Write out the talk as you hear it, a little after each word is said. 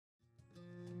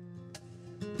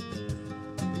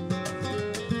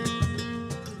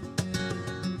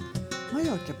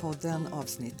Mallorca-podden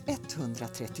avsnitt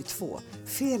 132.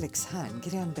 Felix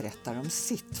Herngren berättar om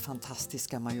sitt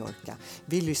fantastiska Mallorca.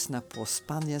 Vi lyssnar på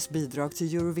Spaniens bidrag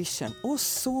till Eurovision och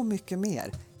så mycket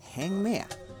mer. Häng med!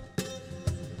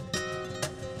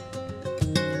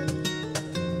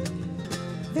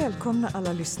 Välkomna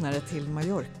alla lyssnare till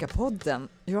Mallorca-podden.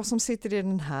 Jag som sitter i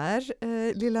den här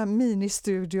lilla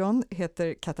ministudion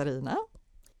heter Katarina.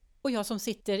 Och jag som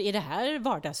sitter i det här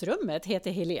vardagsrummet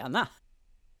heter Helena.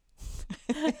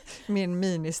 Min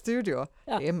ministudio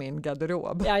är min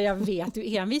garderob. Ja, jag vet.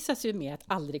 Du envisas ju med att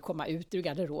aldrig komma ut ur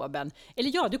garderoben.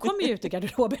 Eller ja, du kommer ju ut ur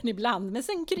garderoben ibland, men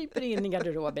sen kryper du in i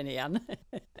garderoben igen.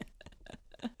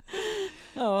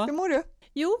 Ja. Hur mår du?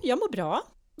 Jo, jag mår bra.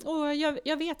 Och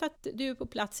jag vet att du är på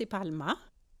plats i Palma.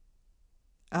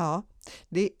 Ja,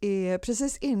 det är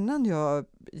precis innan jag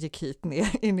gick hit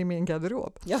ner in i min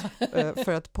garderob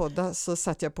för att podda så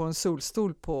satt jag på en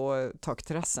solstol på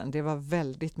takterrassen. Det var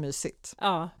väldigt mysigt.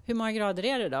 Ja, hur många grader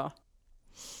är det då?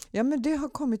 Ja, men det har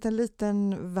kommit en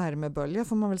liten värmebölja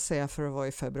får man väl säga för att vara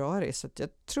i februari, så att jag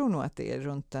tror nog att det är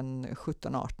runt en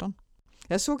 17-18.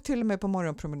 Jag såg till och med på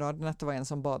morgonpromenaden att det var en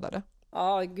som badade.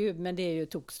 Ja, gud, men det är ju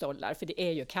tokstollar, för det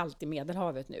är ju kallt i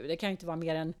Medelhavet nu. Det kan ju inte vara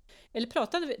mer än, eller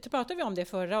pratade vi om det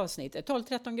förra avsnittet,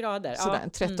 12-13 grader. Sådär,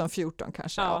 13-14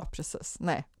 kanske, ja, precis.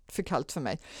 Nej, för kallt för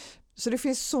mig. Så det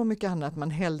finns så mycket annat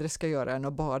man hellre ska göra än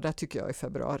att bada tycker jag i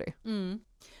februari. Mm.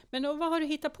 Men vad har du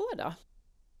hittat på då?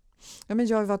 Ja, men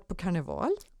jag har varit på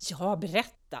karneval. Ja,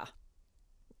 berätta!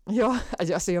 Ja,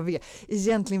 alltså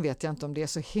egentligen vet jag inte om det är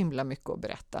så himla mycket att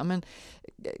berätta, men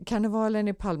karnevalen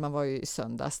i Palma var ju i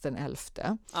söndags den 11.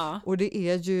 Ja. Och det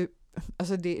är ju,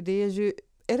 alltså det är ju,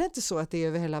 är det inte så att det är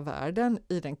över hela världen,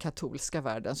 i den katolska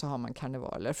världen så har man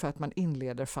karnevaler för att man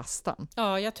inleder fastan?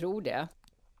 Ja, jag tror det.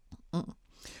 Mm.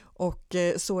 Och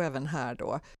så även här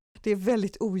då. Det är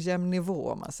väldigt ojämn nivå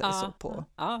om man säger så på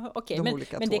okay. de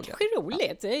olika men tågen. Det är kanske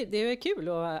roligt. Ja. Det är kul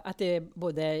att det är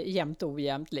både jämnt och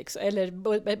ojämnt. Liksom.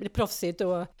 Eller proffsigt.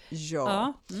 Och,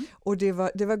 ja. Och det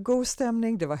var god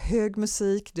stämning, det var hög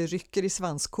musik, det rycker i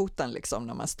svanskotan liksom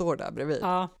när man står där bredvid.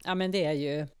 Ja, men det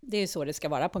är så det ska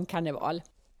vara på en karneval.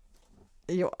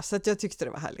 Ja, så att jag tyckte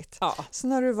det var härligt. Ja.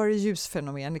 Sen har det varit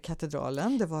ljusfenomen i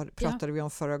katedralen, pratade vi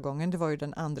om förra gången, det var ju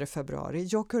den 2 februari.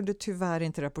 Jag kunde tyvärr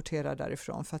inte rapportera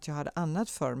därifrån för att jag hade annat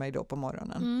för mig då på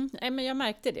morgonen. Nej, men jag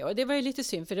märkte det och det var ju lite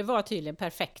synd för det var tydligen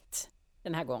perfekt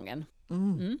den här gången.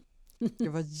 Det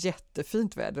var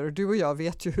jättefint väder och du och jag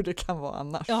vet ju hur det kan vara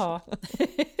annars. Ja.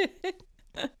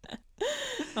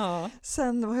 Ja.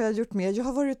 Sen vad har jag gjort mer? Jag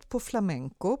har varit på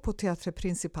flamenco på Teatro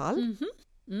Principal.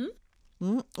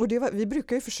 Och vi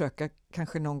brukar ju försöka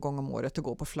kanske någon gång om året att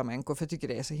gå på flamenco för jag tycker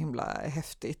det är så himla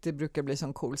häftigt. Det brukar bli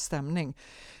sån cool stämning.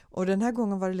 Och den här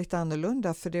gången var det lite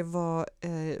annorlunda för det var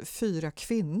 4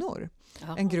 kvinnor.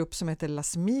 Jaha. En grupp som heter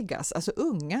Las Migas, alltså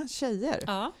unga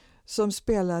tjejer som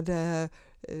spelade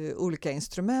olika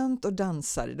instrument och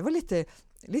dansade. Det var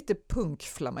lite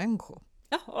punkflamenco.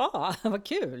 Ja, vad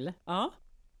kul! Ja.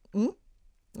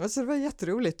 Alltså det var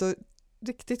jätteroligt och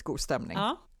riktigt god stämning.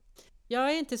 Ja.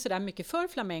 Jag är inte så där mycket för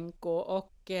flamenco,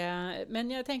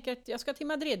 men jag tänker att jag ska till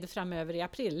Madrid framöver i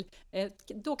april.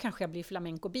 Då kanske jag blir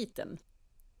flamenco-biten.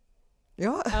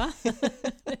 Ja.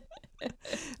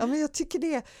 Ja, men jag tycker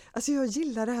det. Alltså jag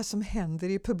gillar det här som händer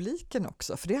i publiken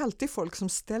också. För det är alltid folk som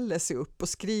ställer sig upp och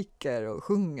skriker och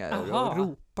sjunger och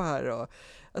ropar.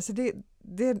 Alltså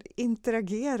det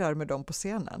interagerar med dem på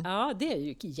scenen. Ja, det är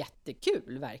ju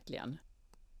jättekul verkligen.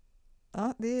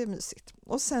 Ja, det är mysigt.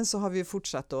 Och sen så har vi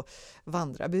fortsatt att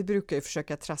vandra. Vi brukar ju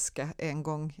försöka traska en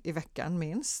gång i veckan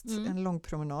minst. En lång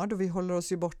promenad och vi håller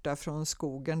oss ju borta från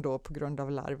skogen då på grund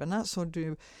av larverna. Så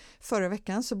förra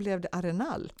veckan så blev det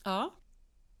arenal. Ja.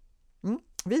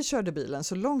 Vi körde bilen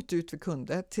så långt ut vi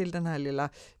kunde till den här lilla,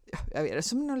 jag vet det,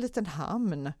 som någon liten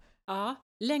hamn. Ja,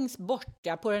 längst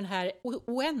borta på den här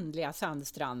oändliga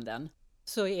sandstranden.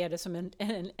 Så är det som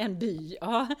en by.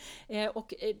 Ja.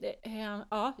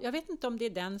 Jag vet inte om det är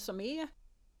den som är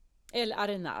El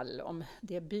Arenal, om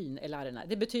det är byn El Arenal.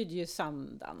 Det betyder ju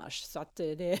sand annars, så att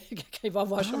det kan ju vara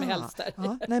var som helst där.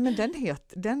 Ja. Nej, men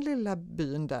den lilla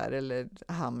byn där, eller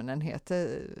hamnen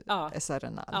heter Es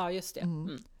Arenal. Ja, just det.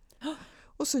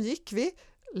 Och så gick vi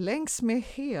längs med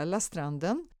hela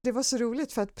stranden. Det var så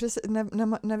roligt för att precis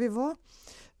när vi var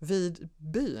vid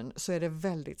byn så är det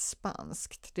väldigt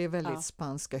spanskt. Det är väldigt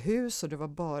spanska hus och det var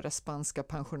bara spanska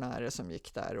pensionärer som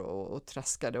gick där och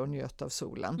traskade och njöt av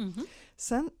solen.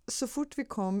 Sen så fort vi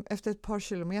kom efter ett par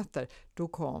kilometer, då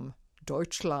kom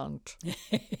Deutschland.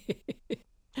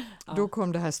 Då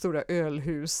kom det här stora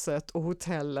ölhuset och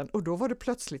hotellen och då var det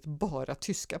plötsligt bara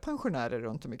tyska pensionärer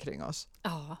runt omkring oss.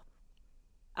 Ja.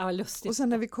 Ja, lustigt. Och sen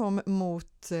när vi kom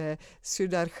mot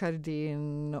Ciudad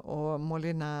Jardín och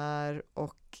Molinar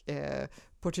och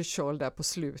Portichol där på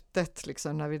slutet,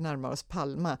 liksom, när vi närmar oss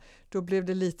Palma, då blev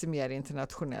det lite mer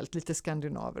internationellt, lite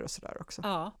skandinaver och sådär också.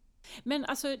 Ja, men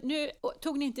alltså nu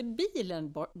tog ni inte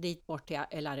bilen dit bort till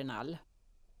El Arenal?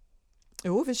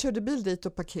 Jo, vi körde bil dit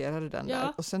och parkerade den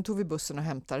där och sen tog vi bussen och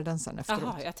hämtade den sen efteråt.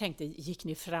 Jaha, jag tänkte, gick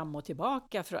ni fram och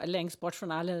tillbaka längst bort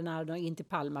från El Arenal och in till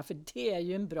Palma, för det är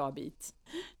ju en bra bit.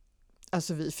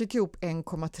 Alltså vi fick ihop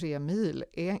 1,3 mil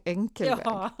enkel väg.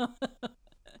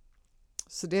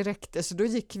 Så det räckte. Så då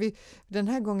gick vi, den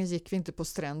här gången gick vi inte på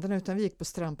stränderna utan vi gick på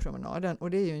strandpromenaden, och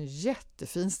det är ju en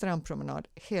jättefin strandpromenad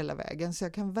hela vägen, så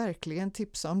jag kan verkligen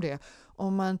tipsa om det.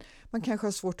 Om man kanske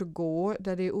har svårt att gå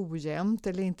där det är ojämnt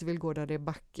eller inte vill gå där det är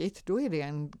backigt, då är det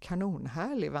en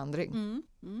kanonhärlig vandring.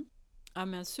 Ja,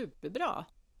 men superbra.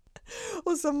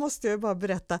 Och så måste jag bara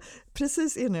berätta,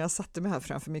 precis innan jag satte mig här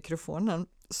framför mikrofonen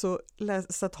så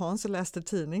satt Hans och läste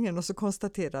tidningen och så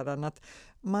konstaterade han att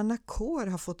Manacor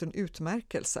har fått en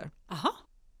utmärkelse. Aha.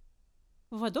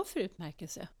 Vad då för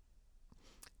utmärkelse?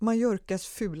 Mallorcas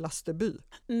fulaste by.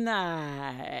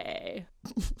 Nej.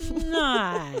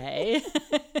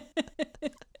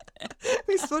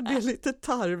 Visst var det lite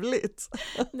tarvligt?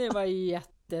 Det var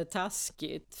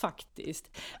jättetaskigt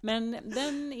faktiskt. Men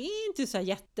den är inte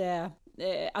så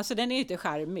alltså den är inte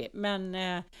charmig, men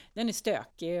den är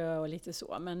stökig och lite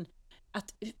så. Men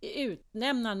att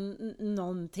utnämna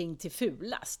någonting till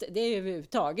fulast, det är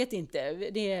överhuvudtaget inte,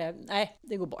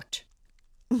 det går bort.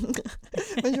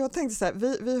 Men jag tänkte så här,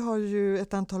 vi har ju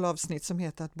ett antal avsnitt som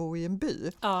heter Att bo i en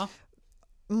by. Ja.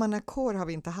 Manacor har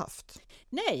vi inte haft.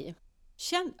 Nej.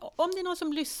 Om det är någon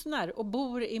som lyssnar och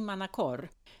bor i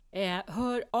Manacor,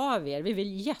 hör av er. Vi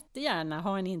vill jättegärna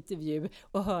ha en intervju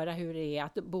och höra hur det är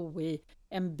att bo i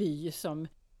en by som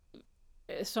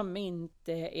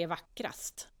inte är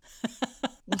vackrast.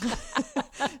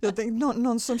 Jag tänkte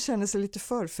någon som känner sig lite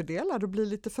förfördelad och blir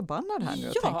lite förbannad här nu.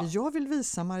 Ja. Jag tänker, jag vill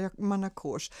visa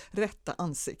Manacors rätta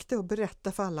ansikte och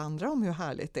berätta för alla andra om hur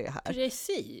härligt det är här.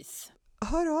 Precis.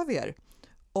 Hör av er.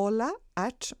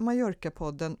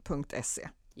 hola@mallorcapodden.se.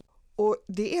 Och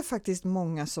det är faktiskt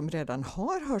många som redan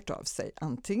har hört av sig,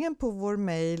 antingen på vår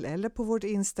mejl eller på vårt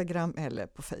Instagram eller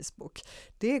på Facebook.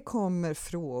 Det kommer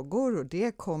frågor och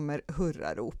det kommer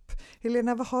hurrarop.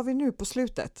 Helena, vad har vi nu på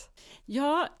slutet?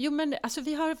 Ja, men alltså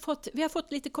vi har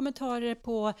fått lite kommentarer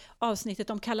på avsnittet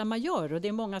om Cala Mayor, och det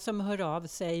är många som hör av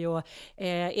sig och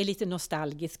är lite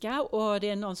nostalgiska, och det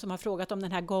är någon som har frågat om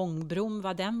den här gångbron,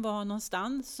 vad den var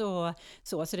någonstans, så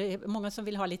det är många som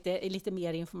vill ha lite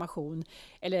mer information,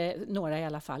 eller några i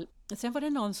alla fall. Sen var det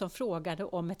någon som frågade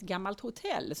om ett gammalt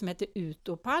hotell som heter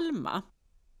Uto Palma.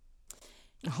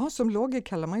 Jaha, som låg i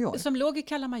Cala Mayor. Som låg i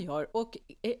Cala Mayor. Och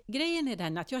grejen är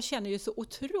den att jag känner ju så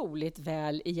otroligt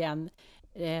väl igen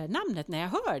namnet när jag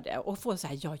hör det. Och får så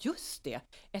här, ja just det,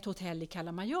 ett hotell i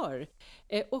Cala Mayor.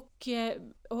 Och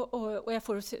jag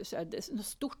får så här,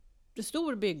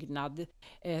 stor byggnad.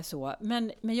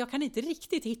 Men jag kan inte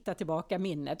riktigt hitta tillbaka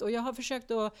minnet. Och jag har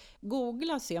försökt att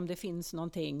googla och se om det finns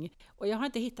någonting. Och jag har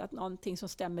inte hittat någonting som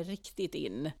stämmer riktigt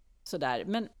in. Sådär.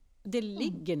 Men det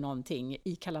ligger någonting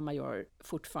i Cala Mayor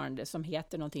fortfarande som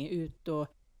heter någonting Uto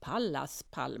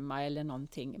Palma eller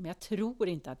någonting. Men jag tror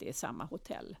inte att det är samma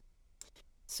hotell.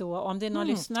 Så om det är någon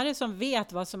lyssnare som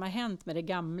vet vad som har hänt med det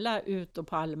gamla Uto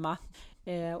Palma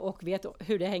och vet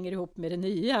hur det hänger ihop med det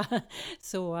nya,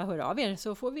 så hör av er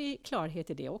så får vi klarhet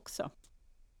i det också.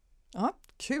 Ja,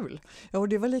 kul. Ja, och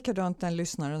det var likadant den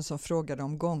lyssnaren som frågade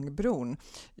om gångbron.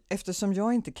 Eftersom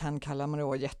jag inte kan Cala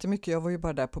Mayor jättemycket, jag var ju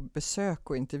bara där på besök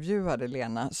och intervjuade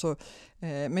Lena,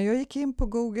 men jag gick in på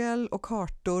Google och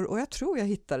kartor och jag tror jag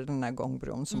hittade den här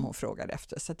gångbron som hon frågade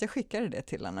efter, så att jag skickade det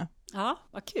till henne. Ja,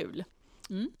 vad kul.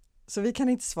 Så vi kan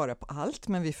inte svara på allt,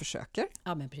 men vi försöker.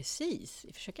 Ja, men precis.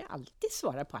 Vi försöker alltid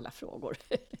svara på alla frågor.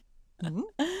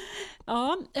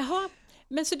 Ja, jaha.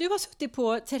 Men så du har suttit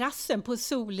på terrassen på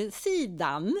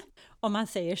solsidan, om man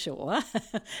säger så.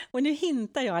 Och nu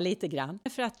hintar jag lite grann.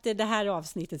 För att det här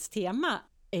avsnittets tema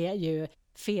är ju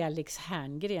Felix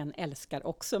Herngren älskar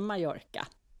också Mallorca.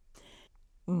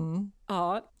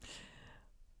 Ja.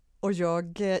 Och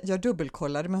jag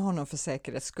dubbelkollade med honom för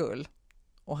säkerhets skull.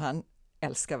 Och han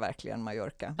älskar verkligen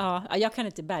Mallorca. Ja, jag kan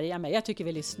inte bärga mig. Jag tycker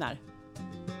vi lyssnar.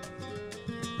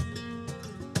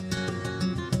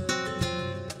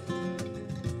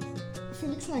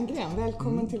 Felix Herngren,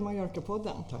 välkommen till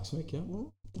Mallorca-podden. Tack så mycket.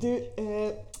 Du,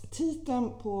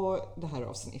 titeln på det här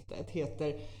avsnittet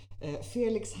heter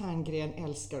Felix Herngren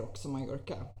älskar också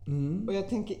Mallorca. Och jag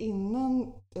tänker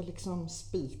innan jag liksom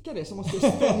spikar det så måste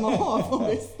jag stämma av om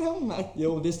det stämmer.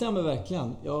 Jo, det stämmer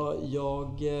verkligen.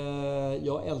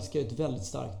 Jag älskar ett väldigt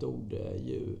starkt ord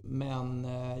ju. Men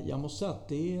jag måste säga att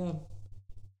det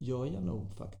gör jag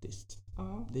nog faktiskt.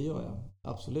 Ja. Det gör jag,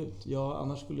 absolut.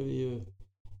 Annars skulle vi ju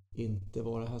inte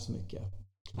vara här så mycket.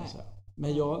 Kan jag säga.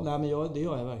 Men det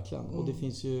gör jag verkligen. Och det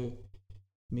finns ju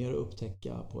mer att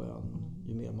upptäcka på ön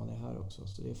ju mer man är här också.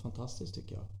 Så det är fantastiskt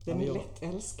tycker jag. Den är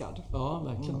lättälskad. Ja,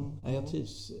 verkligen. Jag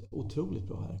trivs otroligt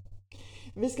bra här.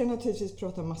 Vi ska naturligtvis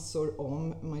prata massor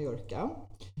om Mallorca.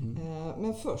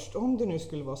 Men först, om det nu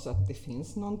skulle vara så att det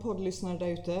finns någon poddlyssnare där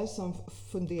ute som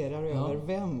funderar över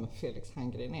vem Felix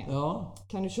Herngren är. Ja.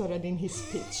 Kan du köra din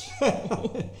hisspitch?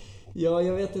 Ja,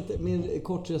 jag vet inte. Min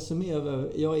kort resumé.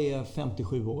 Jag är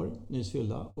 57 år, nyss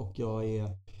fyllda. Och jag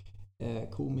är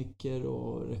komiker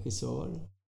och regissör.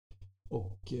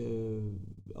 Och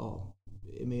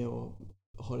är med och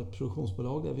har ett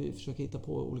produktionsbolag där vi försöker hitta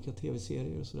på olika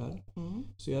tv-serier och sådär.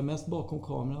 Så jag är mest bakom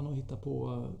kameran och hittar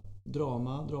på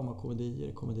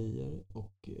dramakomedier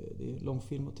och det är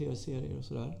långfilm och tv-serier och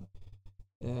sådär.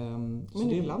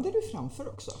 Men ibland är du framför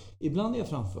också? Ibland är jag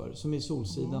framför, som i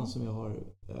Solsidan som jag har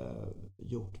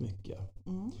gjort mycket.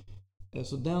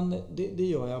 Så det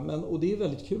gör jag, och det är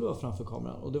väldigt kul att vara framför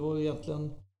kameran. Och det var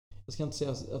egentligen, jag ska inte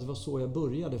säga att det var så jag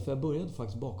började, för jag började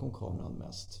faktiskt bakom kameran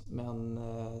mest. Men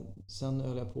sen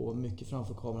höll jag på mycket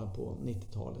framför kameran på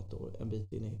 90-talet och en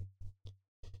bit in i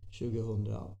 2000.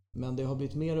 Men det har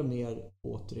blivit mer och mer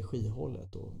åt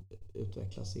regihållet och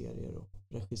utveckla serier och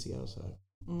regissera och sådär.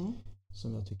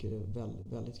 Som jag tycker är väldigt,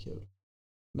 väldigt kul.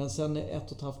 Men sen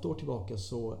 1,5 år tillbaka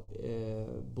så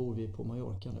bor vi på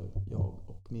Mallorca nu. Jag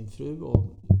och min fru och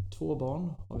 2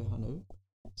 barn har vi här nu.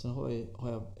 Sen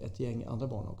har jag ett gäng andra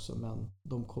barn också, men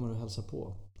de kommer att hälsa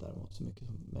på däremot så mycket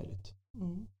som möjligt.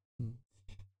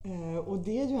 Och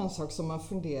det är ju en sak som man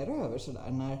funderar över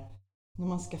sådär när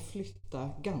man ska flytta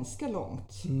ganska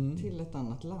långt till ett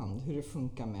annat land, hur det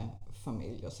funkar med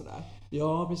familj och sådär.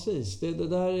 Ja, precis. Det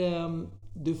där,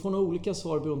 du får nog olika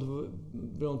svar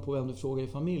beroende på vem du frågar i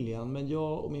familjen. Men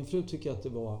jag och min fru tycker att det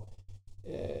var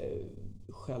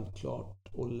självklart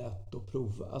och lätt att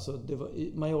prova. Alltså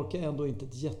Mallorca är ändå inte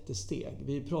ett jättesteg.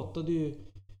 Vi pratade ju,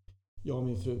 jag och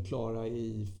min fru Klara,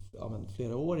 i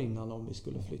flera år innan om vi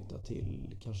skulle flytta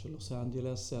till kanske Los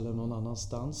Angeles eller någon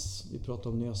annanstans. Vi pratade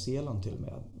om Nya Zeeland till och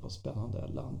med. Det var ett spännande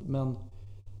land. Men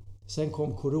sen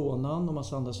kom coronan och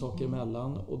massa andra saker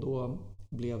emellan och då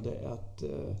blev det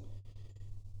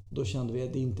då kände vi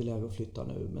att det inte är läge att flytta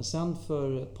nu. Men sen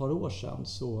för ett par år sedan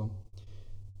så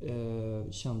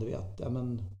kände vi att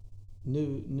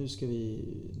nu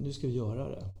ska vi göra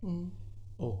det.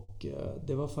 Och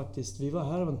det var faktiskt, vi var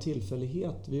här av en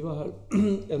tillfällighet. Vi var här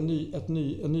en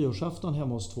nyårsafton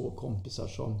hemma hos 2 kompisar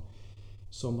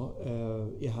som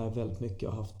är här väldigt mycket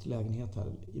och har haft lägenhet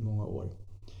här i många år.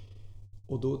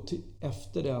 Och då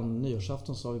efter den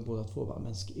nyårsafton sa vi båda 2,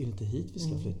 men är det inte hit vi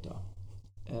ska flytta?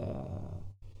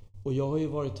 Och jag har ju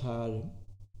varit här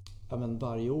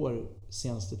varje år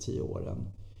senaste 10 åren.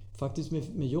 Faktiskt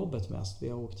med jobbet mest. Vi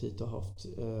har åkt hit och haft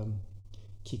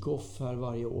kick-off här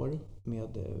varje år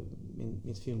med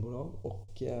mitt filmbolag.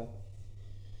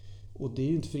 Och det är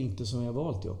ju inte för inte som jag har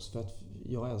valt det också. För att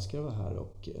jag älskar att vara här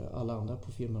och alla andra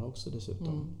på filmen också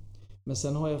dessutom. Men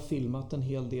sen har jag filmat en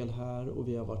hel del här och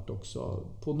vi har varit också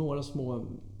på några små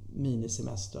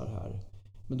minisemestrar här.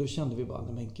 Men då kände vi bara,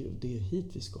 nej men gud, det är hit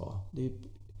vi ska. Vi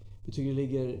tycker det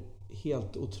ligger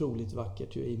helt otroligt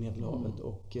vackert i Medelhavet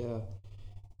och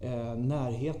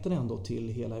närheten ändå till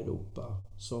hela Europa,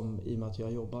 som i och med att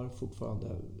jag jobbar fortfarande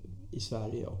i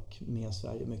Sverige och med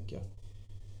Sverige mycket.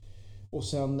 Och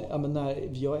sen,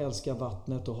 jag älskar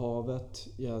vattnet och havet.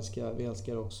 Vi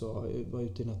älskar också att vara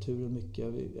ute i naturen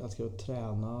mycket. Vi älskar att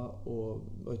träna och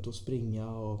vara ute och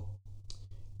springa och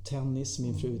tennis.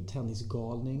 Min fru är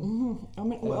tennisgalning.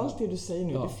 Och allt det du säger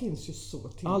nu, det finns ju så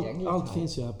tillgängligt allt här.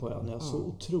 finns ju här på ön. Ja, så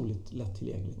otroligt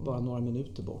lättillgängligt. Bara några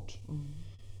minuter bort.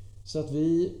 Så att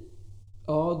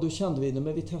då kände vi,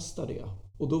 men vi testar det.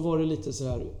 Och då var det lite så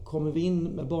här, kommer vi in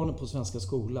med barnen på svenska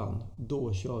skolan,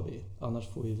 då kör vi. Annars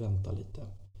får vi vänta lite.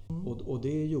 Och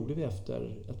det gjorde vi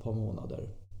efter ett par månader.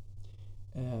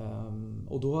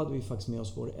 Och då hade vi faktiskt med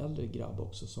oss vår äldre grabb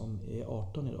också som är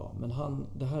 18 idag. Men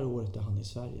det här året är han i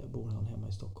Sverige, bor han hemma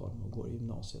i Stockholm och går i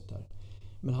gymnasiet där.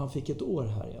 Men han fick ett år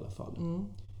här i alla fall.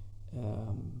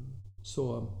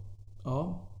 Så,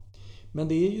 ja. Men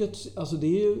det är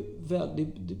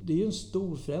ju en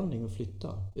stor förändring att flytta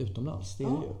utomlands. Det är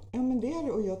det ju. Ja, men det är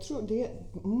det. Och jag tror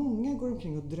många går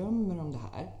omkring och drömmer om det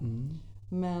här.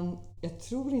 Men jag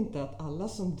tror inte att alla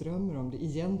som drömmer om det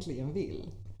egentligen vill.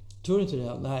 Tror du inte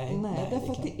det? Nej,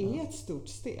 därför att det är ett stort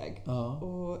steg. Ja.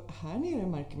 Och här nere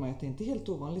märker man att det inte är helt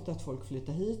ovanligt att folk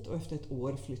flyttar hit och efter ett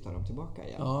år flyttar de tillbaka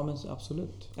igen. Ja, men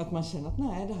absolut. Att man känner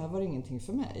att det här var ingenting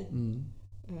för mig.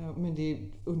 Men det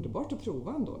är underbart att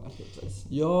prova ändå naturligtvis.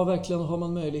 Ja, verkligen. Har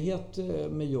man möjlighet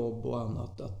med jobb och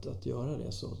annat att göra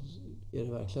det, så är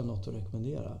det verkligen något att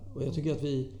rekommendera. Och jag tycker att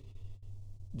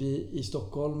vi i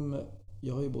Stockholm,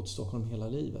 jag har ju bott i Stockholm hela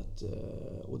livet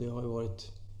och det har ju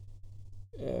varit...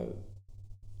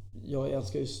 Jag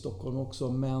älskar ju Stockholm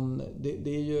också, men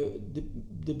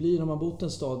det blir när man bott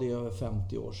en stad i över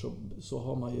 50 år så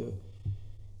har man ju...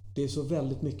 Det är så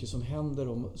väldigt mycket som händer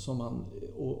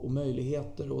och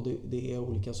möjligheter, och det är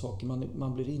olika saker.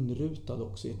 Man blir inrutad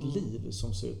också i ett liv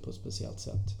som ser ut på ett speciellt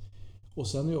sätt. Och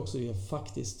sen är det också det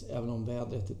faktiskt, även om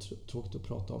vädret är tråkigt att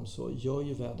prata om, så gör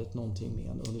ju vädret någonting med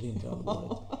en under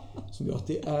vinterhalvåret. Som gör att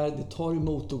det tar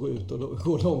emot att gå ut och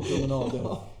gå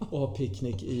långpromenader och ha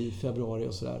picknick i februari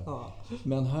och sådär.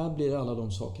 Men här blir alla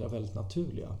de sakerna väldigt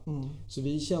naturliga. Så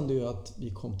vi kände ju att vi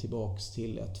kom tillbaks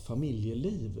till ett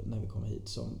familjeliv när vi kom hit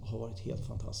som har varit helt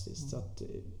fantastiskt. Så att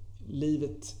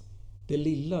det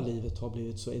lilla livet har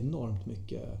blivit så enormt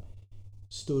mycket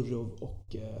större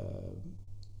och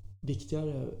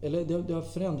viktigare, eller det har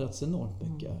förändrats enormt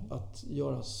mycket. Att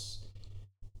göras...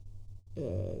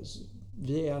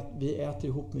 Vi äter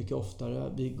ihop mycket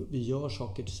oftare. Vi gör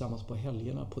saker tillsammans på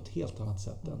helgerna på ett helt annat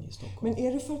sätt än i Stockholm. Men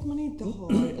är det för att man inte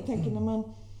har... Jag tänker när man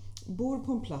bor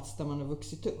på en plats där man har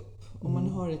vuxit upp och man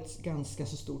har ett ganska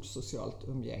så stort socialt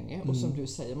umgänge och som du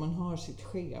säger, man har sitt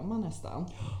schema nästan.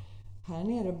 Här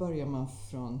nere börjar man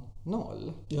från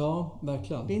noll. Ja,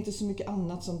 verkligen. Det är inte så mycket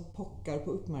annat som pockar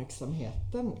på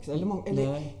uppmärksamheten.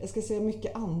 Eller jag ska säga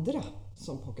mycket andra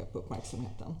som pockar på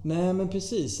uppmärksamheten. Nej, men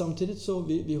precis. Samtidigt så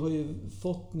vi har ju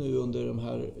fått nu under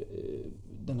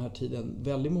den här tiden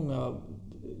väldigt många,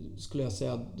 skulle jag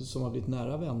säga, som har blivit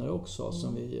nära vänner också,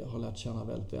 som vi har lärt känna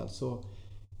väldigt väl. Så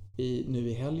nu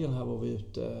i helgen här var vi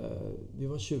ute, vi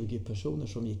var 20 personer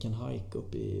som gick en hike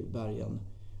upp i bergen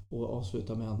och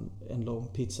avslutade med en lång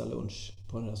pizzalunch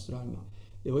på en restaurang.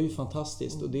 Det var ju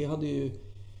fantastiskt och det hade ju...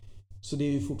 Så det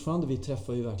är ju fortfarande, vi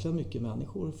träffar ju verkligen mycket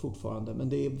människor fortfarande, men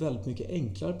det är väldigt mycket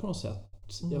enklare på något sätt.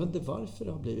 Jag vet inte varför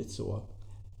det har blivit så.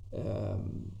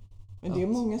 Men det är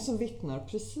många som vittnar,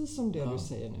 precis som det du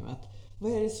säger nu, att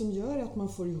vad är det som gör att man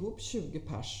får ihop 20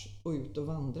 pers och ut och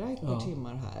vandra ett par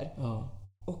timmar här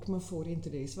och man får inte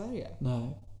det i Sverige?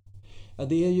 Nej. Ja,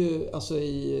 det är ju, alltså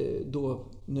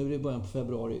nu är det början på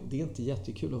februari, det är inte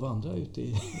jättekul att vandra ute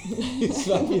i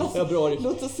Sverige i februari.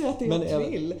 Låt oss säga att det är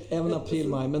april. Även april,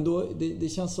 maj, men då,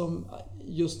 det känns som,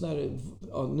 just när,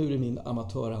 nu är det min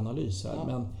amatöranalys här,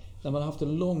 men när man har haft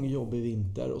en lång jobbig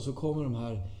vinter och så kommer de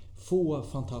här få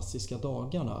fantastiska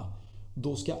dagarna,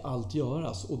 då ska allt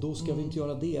göras och då ska vi inte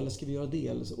göra det, eller ska vi göra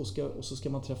det, och så ska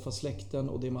man träffa släkten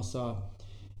och det är massa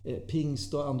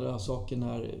pingst och andra saker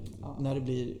när det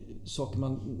blir saker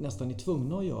man nästan är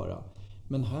tvungna att göra.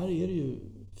 Men här är det ju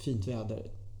fint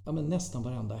väder men nästan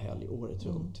varenda helg året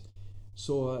runt.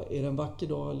 Så är det en vacker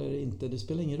dag eller inte, det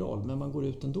spelar ingen roll, men man går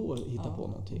ut ändå och hittar på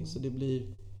någonting. Så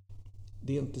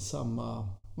det är inte samma...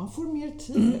 Man får mer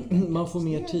tid. Man får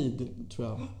mer tid, tror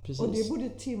jag. Precis. Och det är både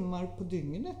timmar på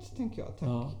dygnet, tänker jag,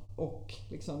 tack. Och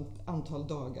liksom antal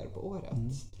dagar på året.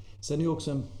 Sen är ju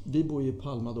också vi bor ju i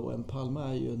Palma då. Palma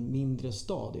är ju en mindre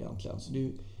stad egentligen. Så det är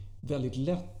ju väldigt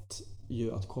lätt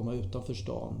ju att komma utanför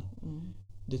stan.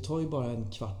 Det tar ju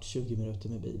bara 20 minuter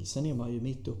med bil. Sen är man ju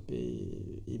mitt uppe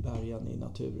i bergen, i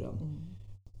naturen.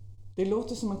 Det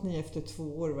låter som att ni efter 2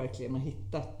 år verkligen har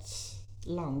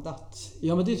landat.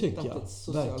 Ja, men det tycker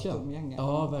jag. Verkligen. Umgänge.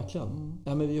 Ja, verkligen.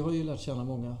 Ja, men vi har ju lärt känna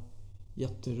många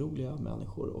jätteroliga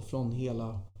människor och från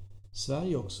hela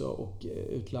Sverige också och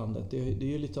utlandet. Det är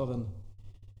ju lite av en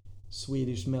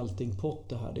Swedish melting pot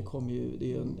det här.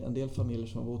 Det är en del familjer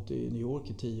som har bott i New York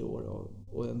i 10 år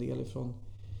och en del är från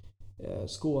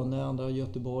Skåne, andra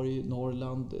Göteborg,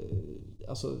 Norrland.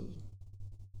 Alltså,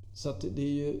 så att det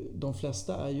är ju, de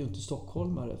flesta är ju inte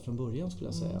stockholmare från början, skulle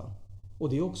jag säga. Och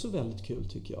det är också väldigt kul,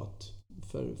 tycker jag, att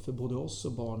för både oss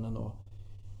och barnen att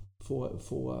få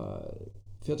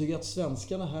för jag tycker att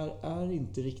svenskarna här är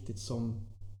inte riktigt som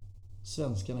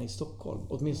svenskarna i Stockholm.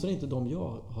 Åtminstone inte de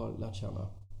jag har lärt känna.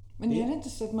 Men är det inte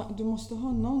så att du måste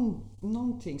ha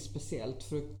någonting speciellt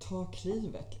för att ta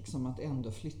klivet, liksom att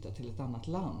ändå flytta till ett annat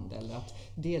land eller att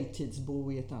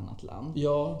deltidsbo i ett annat land?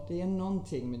 Ja. Det är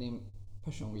någonting med din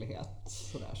personlighet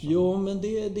sådär. Jo, men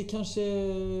det kanske...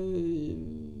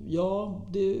 Ja,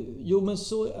 men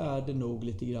så är det nog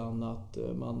lite grann att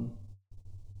man...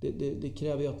 Det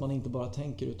kräver ju att man inte bara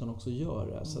tänker utan också gör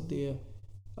det. Så att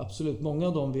Absolut, många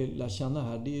av dem vi lär känna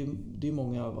här, det är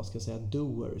många, vad ska jag säga,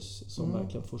 doers som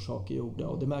verkligen får saker gjorda.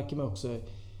 Och det märker man också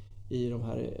i de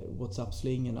här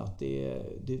WhatsApp-slingorna att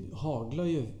det haglar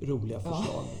ju roliga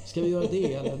förslag. Ska vi göra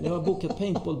det? Eller? Nu har jag bokat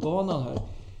paintballbanan här.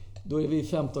 Då är vi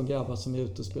 15 grabbar som är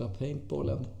ute och spelar paintball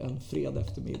en fredag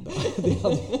eftermiddag.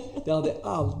 Det hade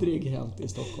aldrig hänt i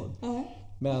Stockholm.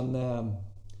 Men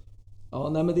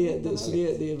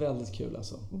det är väldigt kul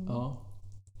alltså. Ja.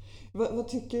 Vad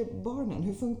tycker barnen?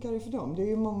 Hur funkar det för dem? Det är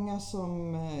ju många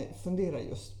som funderar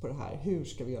just på det här. Hur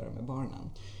ska vi göra med barnen?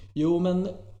 Jo, men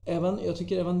jag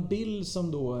tycker även Bill,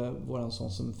 som då våran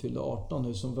son som fyllde 18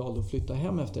 nu, som valde att flytta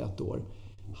hem efter 1 år.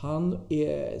 Han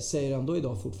säger ändå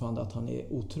idag fortfarande att han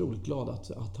är otroligt glad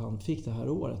att han fick det här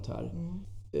året här.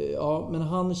 Ja, men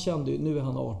han kände, nu är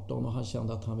han 18 och han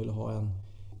kände att han ville ha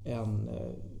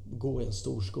gå i en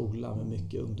stor skola med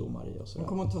mycket ungdomar i och så. Han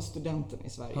kommer att ta studenten i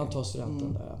Sverige. Han tar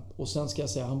studenten där. Och sen ska jag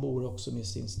säga, han bor också med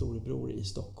sin storebror i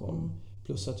Stockholm.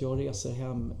 Plus att jag reser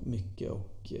hem mycket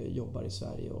och jobbar i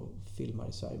Sverige och filmar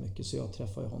i Sverige mycket. Så jag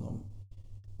träffar ju honom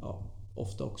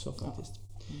ofta också faktiskt.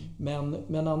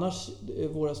 Men annars,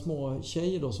 våra små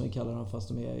tjejer då, som vi kallar dem, fast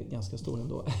de är ganska stora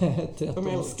ändå. 13 de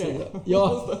älskar.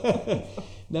 Ja.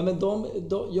 Nej, men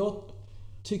jag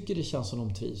tycker det känns som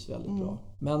de trivs väldigt bra.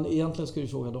 Men egentligen skulle du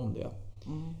fråga dem det.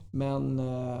 Men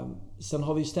sen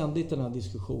har vi ständigt den här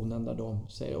diskussionen där de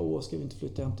säger, ska vi inte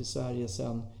flytta hem till Sverige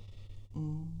sen?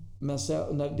 Men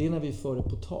det är när vi för det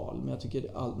på tal. Men jag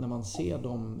tycker när man ser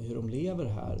dem, hur de lever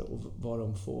här och vad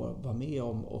de får vara med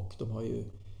om, och de har ju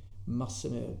massor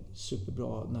med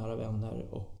superbra nära vänner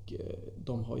och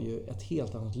de har ju ett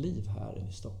helt annat liv här än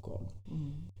i Stockholm.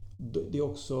 Det är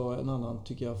också en annan,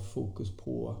 tycker jag, fokus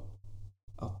på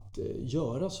att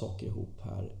göra saker ihop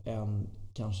här än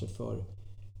kanske för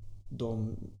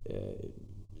de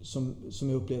som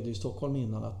jag upplevde i Stockholm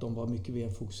innan, att de var mycket mer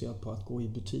fokuserade på att gå i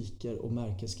butiker och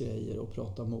märkesgrejer och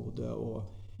prata mode och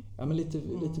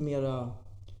lite mera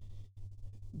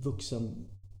vuxen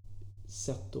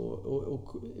sätt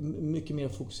och mycket mer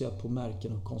fokuserat på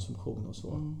märken och konsumtion och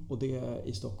så. Och det är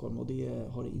i Stockholm, och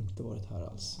det har det inte varit här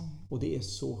alls. Och det är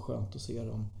så skönt att se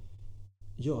dem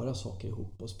göra saker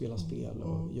ihop och spela spel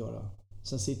och göra.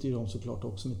 Sen sitter ju de såklart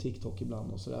också med TikTok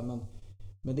ibland och sådär,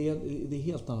 men det är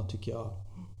helt annat, tycker jag.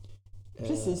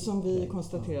 Precis som vi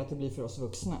konstaterar att det blir för oss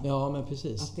vuxna. Ja, men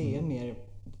precis. Att det är mer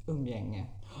umgänge,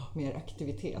 mer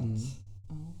aktivitet.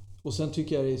 Och sen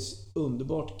tycker jag det är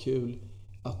underbart kul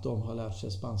att de har lärt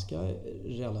sig spanska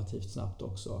relativt snabbt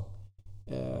också.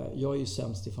 Jag är ju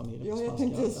sämst i familjen på spanska. Jag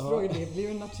tänkte just fråga det. Det blir ju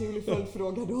en naturlig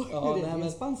följdfråga då. Hur är det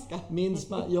med spanska?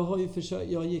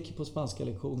 Jag gick på spanska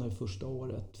lektioner första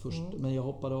året. Men jag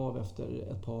hoppade av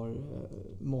efter ett par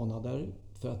månader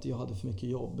för att jag hade för mycket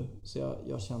jobb. Så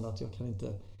jag kände att jag kan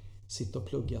inte sitta och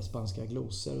plugga spanska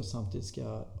glosor och samtidigt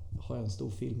ska ha en stor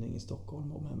filmning i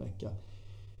Stockholm om en vecka.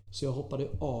 Så jag hoppade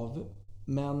av.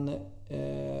 Men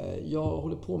jag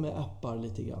håller på med appar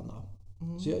lite grann.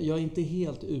 Så jag är inte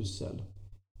helt usel.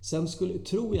 Sen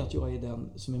tror jag att jag är den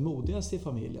som är modigast i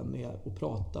familjen med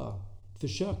att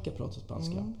försöka prata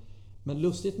spanska. Men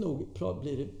lustigt nog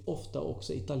blir det ofta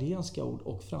också italienska ord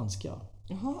och franska.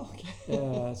 Jaha,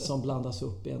 okay. Som blandas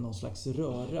upp i någon slags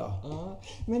röra. Ja,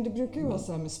 men det brukar ju vara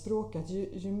så här med språk att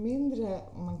ju mindre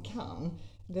man kan,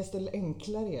 desto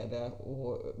enklare är det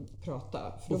att prata.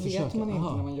 För då vet man inte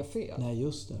när man gör fel. Nej,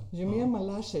 just det. Ju mer man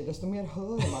lär sig, desto mer hör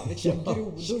man vilka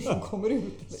grodor som kommer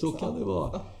ut. Liksom. Så kan det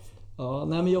vara. Ja,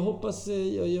 nej, men jag hoppas...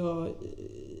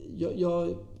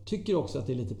 Jag tycker också att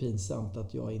det är lite pinsamt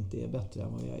att jag inte är bättre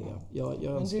än vad jag är. Jag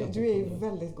men du är ju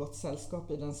väldigt gott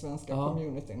sällskap i den svenska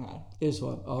communityn här. Är det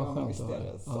så? Ja, skönt att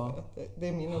höra. Så det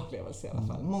är min upplevelse i alla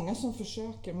fall. Många som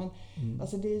försöker, men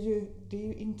alltså det är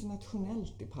ju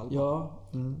internationellt i Palma.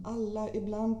 Ja.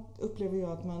 Ibland upplever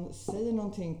jag att man säger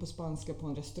någonting på spanska på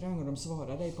en restaurang och de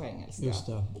svarar dig på engelska. Just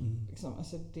det. Liksom,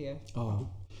 alltså det... Ja,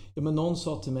 men någon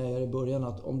sa till mig i början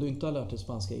att om du inte har lärt dig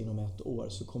spanska inom 1 år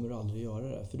så kommer du aldrig göra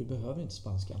det. För du behöver inte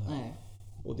spanska här. Nej.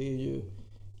 Och det är ju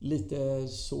lite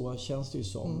så känns det ju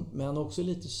som. Men också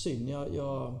lite synd.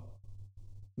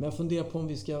 Men jag funderar på om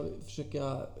vi ska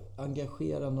försöka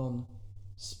engagera någon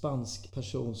spansk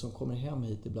person som kommer hem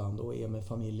hit ibland och är med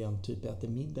familjen, typ äter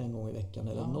middag en gång i veckan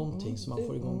eller någonting så man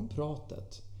får igång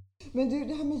pratet. Men du,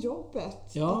 det här med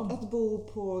jobbet. Att bo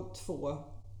på 2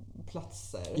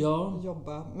 platser.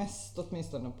 Jobba mest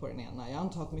åtminstone på den ena. Jag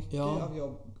antar att mycket av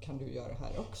jobb kan du göra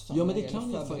här också. Ja, men det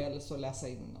kan jag faktiskt. Och läsa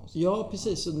in och så. Ja,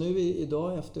 precis. Och nu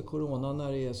idag efter corona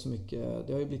när det är så mycket,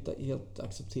 det har ju blivit helt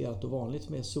accepterat och vanligt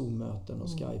med Zoom-möten och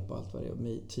Skype och allt vad det är,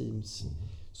 med Teams.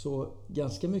 Så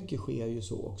ganska mycket sker ju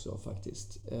så också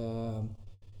faktiskt.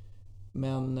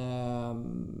 Men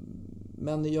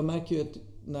jag märker ju att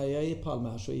när jag är i Palma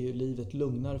här så är ju livet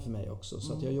lugnare för mig också.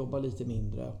 Så att jag jobbar lite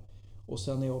mindre. Och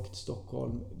sen när jag åker till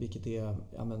Stockholm, vilket är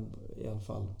i alla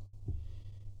fall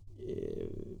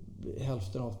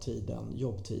hälften av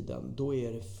jobbtiden, då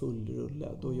är det full rulle.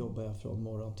 Då jobbar jag från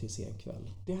morgon till sen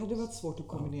kväll. Det hade varit svårt att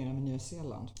kombinera med Nya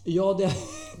Zeeland. Ja,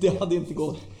 det hade inte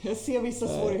gått. Jag ser vissa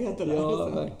svårigheter där. Ja,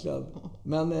 verkligen.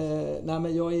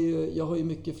 Men jag har ju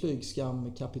mycket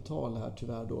flygskamkapital här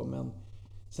tyvärr då. Men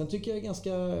sen tycker jag är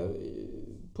ganska...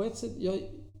 På ett sätt,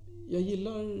 jag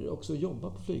gillar också att jobba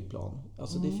på flygplan.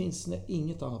 Alltså det finns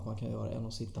inget annat man kan göra än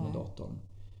att sitta med datorn.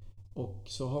 Och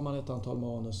så har man ett antal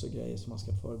manus och grejer som man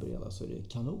ska förbereda, så är det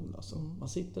kanon alltså. Man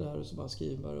sitter där och så bara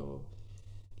skriver och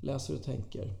läser och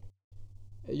tänker.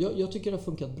 Jag tycker det har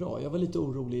funkat bra. Jag var lite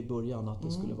orolig i början att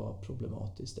det skulle vara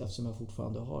problematiskt, eftersom jag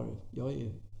fortfarande jag är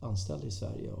ju anställd i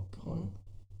Sverige och har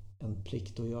en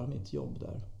plikt att göra mitt jobb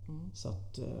där. Så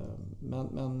att,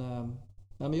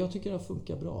 men jag tycker det har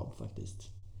funkat bra faktiskt.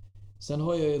 Sen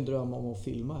har jag ju en dröm om att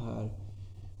filma här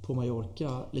på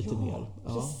Mallorca lite mer.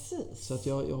 Ja, precis. Så att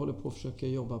jag håller på att försöka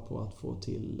jobba på att få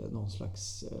till någon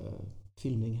slags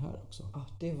filmning här också. Ja,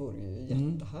 det vore ju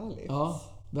jättehärligt. Ja,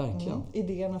 verkligen.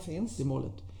 Idéerna finns. Det är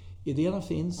målet. Idéerna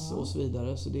finns och så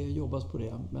vidare, så det jobbas på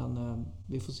det. Men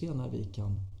vi får se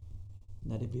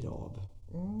när det blir av.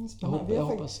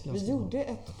 Vi gjorde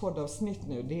ett poddavsnitt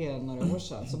nu, det är några år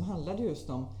sedan, som handlade just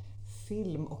om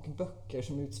film och böcker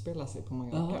som utspelar sig på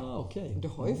Mallorca. Okay. Det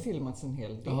har ju filmats en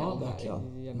hel del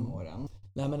här genom åren.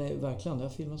 Nej, men verkligen, det har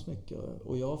filmats mycket.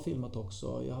 Och jag har filmat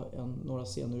också. Jag har några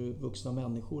scener vuxna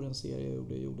människor, en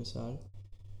serie gjordes här.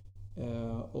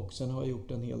 Och sen har jag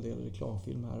gjort en hel del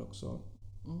reklamfilm här också.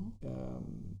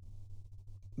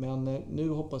 Men nu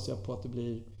hoppas jag på att det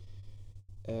blir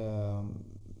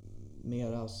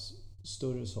mera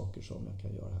större saker som jag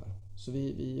kan göra här. Så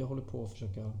jag håller på att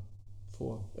försöka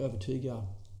få övertyga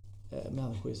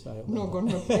människor i Sverige. Någon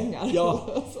med pengar.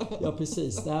 ja,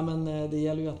 precis. Nej, men det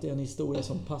gäller ju att det är en historia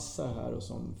som passar här och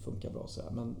som funkar bra så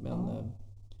här. Men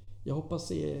jag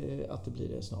hoppas att det blir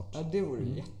det snart. Ja, det vore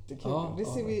jättekul. Det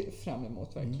ser vi fram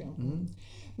emot verkligen.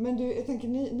 Men du, jag tänker,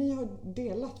 ni har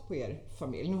delat på er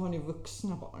familj. Nu har ni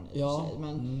vuxna barn i och för sig.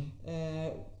 Men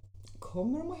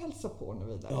kommer de att hälsa på nu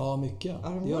vidare? Ja, mycket.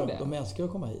 De älskar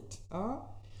att komma hit. Ja.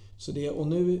 Så och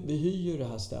nu, vi hyr ju det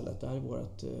här stället. Det här är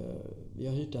vi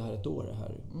har hyrt det här ett år,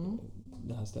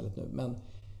 det här stället nu. Men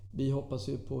vi hoppas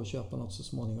ju på att köpa något så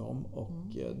småningom.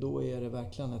 Och då är det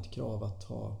verkligen ett krav att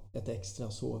ha ett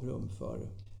extra sovrum för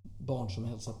barn som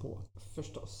hälsar på.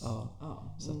 Förstås.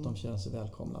 Så att de känner sig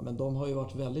välkomna. Men de har ju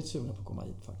varit väldigt sugna på att komma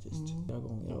hit faktiskt. Flera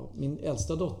gånger. Och min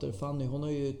äldsta dotter Fanny, hon har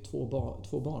ju två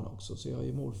barn också. Så jag är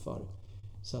ju morfar.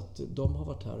 Så att de har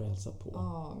varit här och hälsat på.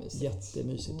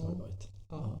 Jättemysigt har det varit.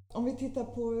 Om vi tittar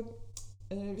på,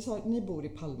 vi sa att ni bor i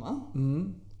Palma.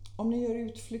 Om ni gör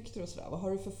utflykter och sådär, vad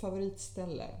har du för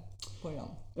favoritställe på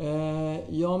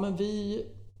ön? Men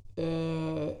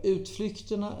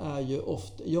utflykterna är ju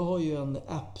ofta... Jag har ju en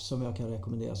app som jag kan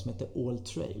rekommendera som heter All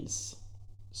Trails.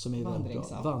 Som är väldigt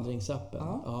bra. Vandringsappen.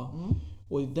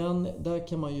 Och där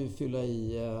kan man ju fylla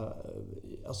i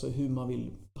alltså hur man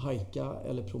vill hajka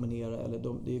eller promenera.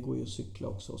 Eller det går ju att cykla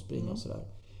också och springa och sådär.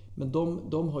 Men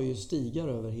de har ju stigar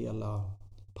över hela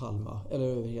Palma, eller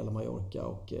över hela Mallorca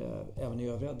och även i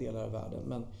övriga delar av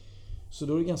världen. Så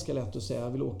då är det ganska lätt att säga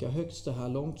jag vill åka högst det här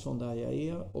långt från där jag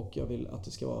är och jag vill att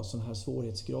det ska vara sån här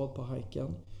svårighetsgrad på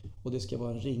hajken. Och det ska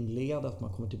vara en ringled, att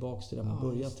man kommer tillbaka till där man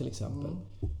börjar till exempel.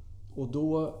 Och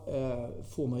då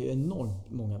får man ju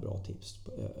enormt många bra tips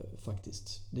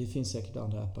faktiskt. Det finns säkert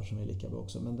andra appar som är lika bra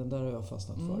också, men den där har jag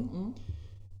fastnat för.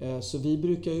 Så vi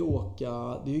brukar ju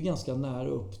åka, det är ju ganska nära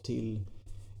upp till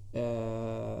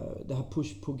det här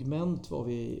Pushpugment var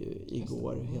vi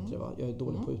igår, heter det va? Jag är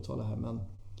dålig på att uttala här, men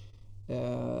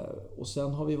och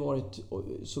sen har vi varit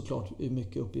såklart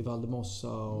mycket upp i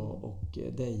Valdemossa och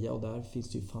Deja, och där finns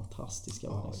det ju fantastiska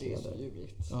vandringsleder. Det är så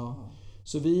ljuvligt.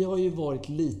 Så vi har ju varit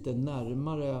lite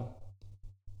närmare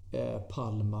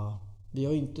Palma. Vi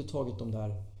har inte tagit dem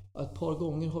där. Ett par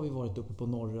gånger har vi varit uppe på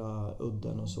norra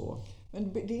udden och så.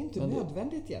 Men det är inte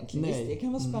nödvändigt egentligen. Visst, det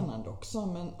kan vara spännande också,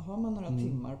 men har man några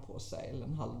timmar på sig eller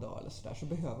en halv dag eller sådär, så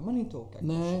behöver man inte åka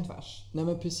kors och tvärs. Nej,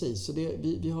 men precis. Så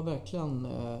vi har verkligen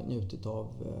njutit av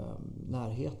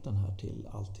närheten här till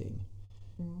allting.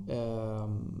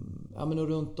 Men och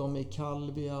runt om i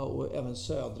Calvia och även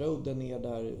södra udden ner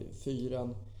där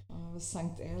fyren.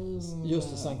 Sankt Elm.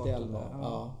 Just det, Sankt Elm.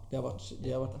 Ja, det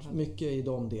har varit mycket i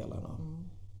de delarna.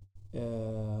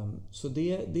 Så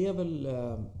det är väl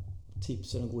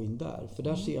tipsen att gå in där. För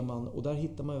där ser man, och där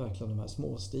hittar man ju verkligen de här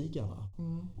småstigarna.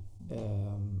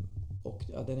 Och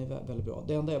den är väldigt bra.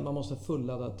 Det enda är att man måste ha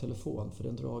fulladdad telefon för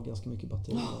den drar ganska mycket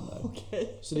batteri där. Okay.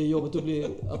 Så det är jobbigt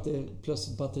att det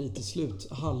plötsligt batteriet är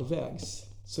slut halvvägs.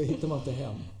 Så hittar man inte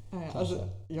hem. Alltså,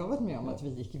 jag har varit med om att vi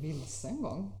gick vilse en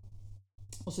gång.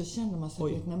 Och så kände man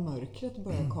sig när mörkret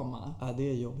började komma. Ja, det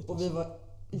är jobbigt. Och vi var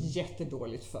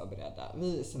jättedåligt förberedda.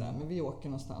 Vi sådär, men vi åker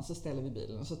någonstans, så ställer vi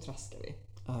bilen och så traskar vi.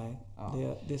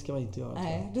 Nej, det ska man inte göra.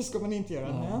 Nej, det ska man inte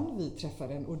göra. Men vi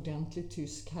träffade en ordentlig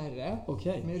tysk herre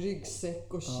med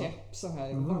ryggsäck och käpp, så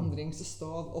här,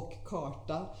 vandringsstav och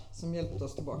karta som hjälpte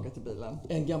oss tillbaka till bilen.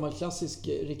 En gammal klassisk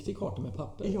riktig karta med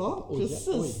papper. Ja,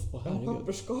 precis. En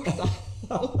papperskarta.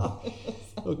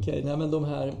 Okej, nej men de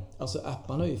här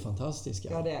apparna är ju fantastiska.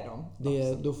 Ja, det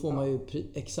är de. Då får man ju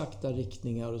exakta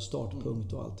riktningar och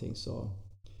startpunkt och allting så.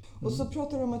 Och så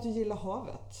pratar du om att du gillar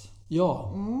havet.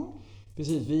 Ja.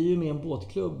 Precis, vi är ju med i en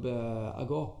båtklubb,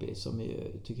 Agapi, som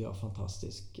är, tycker jag är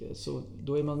fantastisk. Så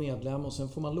då är man medlem och sen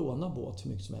får man låna båt hur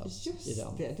mycket som helst. Just i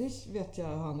den. Det vet jag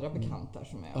har andra bekantar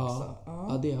som är också.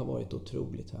 Ja, det har varit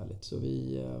otroligt härligt. Så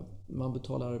man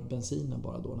betalar bensinen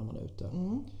bara då när man är ute.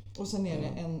 Och sen är det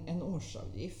en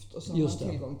årsavgift och så har man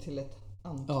tillgång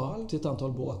till ett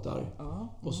antal båtar.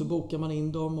 Och så bokar man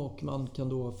in dem och man kan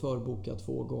då förboka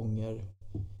 2 gånger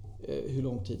hur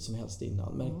lång tid som helst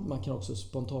innan. Men man kan också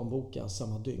spontanboka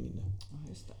samma dygn.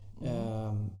 Just det.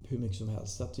 Hur mycket som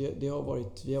helst. Så att vi har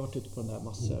varit ute på den där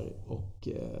massor.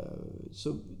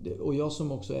 Och jag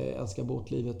som också älskar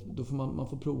båtlivet, då får man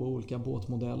får prova olika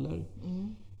båtmodeller.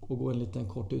 Och gå en liten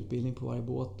kort utbildning på varje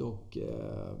båt och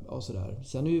sådär.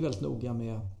 Sen är det ju väldigt noga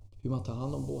med hur man tar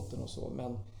hand om båten och så.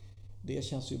 Men det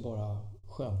känns ju bara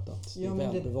skönt att det är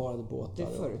välbevarade båtar.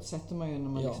 Det förutsätter man ju när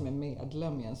man liksom är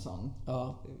medlem i en sån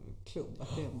klubb, att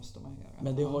det måste man göra.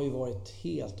 Men det har ju varit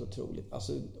helt otroligt.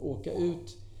 Alltså åka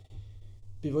ut.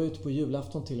 Vi var ute på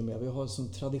julafton till och med. Vi har som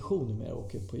tradition med att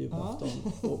åka ut på julafton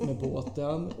med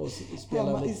båten och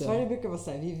spela lite. I Sverige brukar vara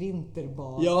så här, vi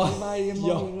vinterbadar varje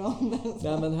morgon.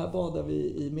 Nej, men här badar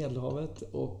vi i Medelhavet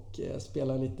och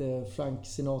spelar lite Frank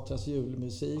Sinatras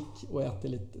julmusik och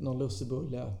äter någon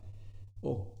lussebulle.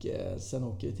 Och sen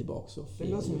åker vi tillbaka och firar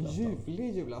julafton. Det låter som en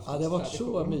ljuvlig julafton. Ja, det har varit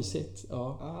så mysigt.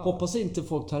 Ja. Hoppas inte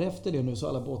folk tar efter det nu så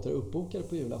alla båtar är uppbokade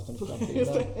på julafton i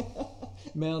framtiden.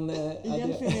 Men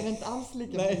egentligen är det inte alls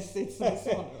lika mysigt som det sa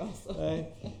nu alltså.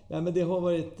 Nej, men det har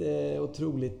varit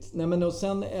otroligt. Nej, men och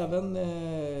sen även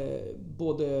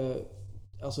både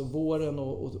alltså våren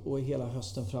och hela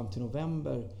hösten fram till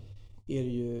november är det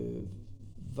ju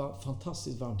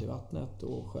fantastiskt varmt i vattnet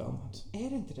och skönt. Är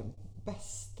det inte den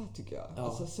bästa tycker jag?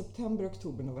 Alltså september,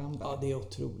 oktober, november. Ja, det är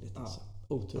otroligt alltså.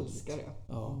 Otroligt. Jag älskar det.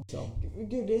 Ja.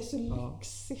 Gud, det är så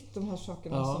lyxigt de här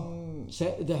sakerna som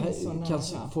det här så nära. Kan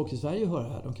folk i Sverige höra det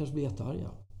här? De kanske blir jättearga.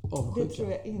 Avundsjuka. Det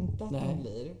tror jag inte att de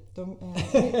blir.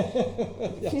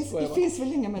 Det finns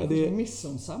väl inga människor som är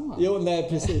missunnsamma? Jo, nej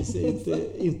precis.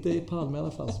 inte i Palme i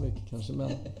alla fall så mycket kanske.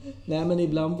 Men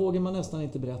ibland vågar man nästan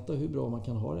inte berätta hur bra man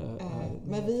kan ha det.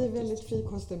 Men vi är väldigt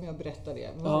frikostiga med att berätta det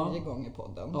varje gång i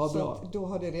podden. Ja, så att då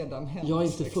har det redan hänt. Jag är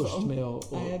inte först med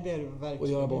att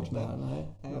göra bort med det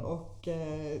här. Och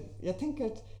jag tänker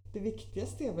att det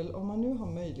viktigaste är väl om man nu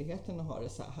har möjligheten att ha det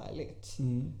så här härligt.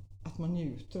 Att man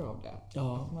njuter av det.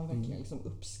 Att man verkligen liksom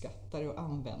uppskattar och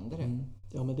använder det.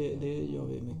 Ja, men det gör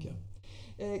vi mycket.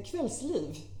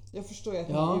 Kvällsliv. Jag förstår ju att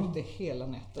ni är ute hela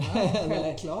nätterna.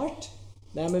 Självklart.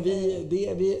 Nej, men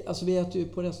vi äter ju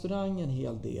på restaurang en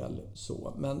hel del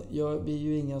så. Men vi är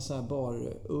ju inga så här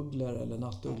barugglor eller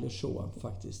nattugglor så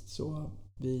faktiskt. Så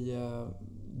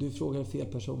du frågar fel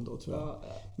person då tror jag.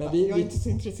 Men jag är inte så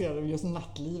intresserad av just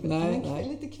nattlivet. Men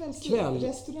lite kvällsliv.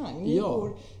 Restaurang. Ni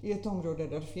bor i ett område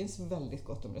där det finns väldigt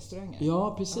gott om restauranger.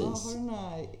 Ja, precis. Har du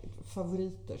några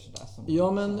favoriter sådär?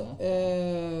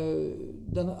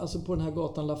 På den här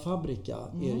gatan La Fabrica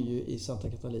är det ju i Santa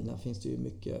Catalina finns det ju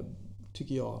mycket,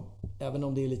 tycker jag. Även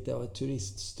om det är lite av ett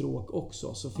turiststråk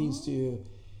också så finns det ju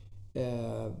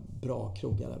bra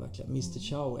krogar där verkligen. Mr.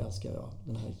 Chow älskar jag.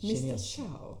 Den här Mr.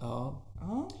 Chow? Ja.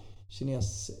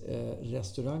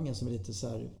 Kines-restaurangen som är lite så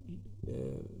här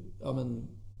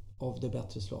av det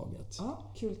bättre slaget.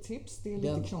 Ja, kul tips. Det är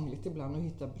lite krångligt ibland att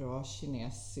hitta bra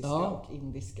kinesiska och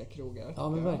indiska krogar. Ja,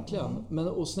 men verkligen.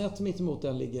 Och snett mitt emot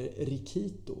den ligger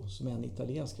Rikito som är en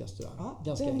italiensk restaurang. Ja,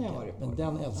 ganska den enkel. Men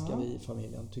den älskar vi i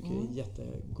familjen. Tycker är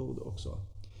jättegod också.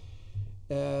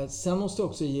 Sen måste jag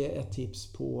också ge ett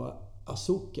tips på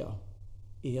Azuka.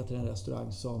 Det heter en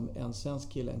restaurang som en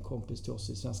svensk kille, en kompis till oss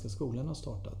i Svenska skolan har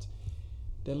startat.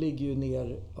 Den ligger ju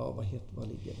ner, vad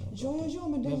ligger den? Ja,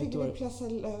 men den ligger vid Plaza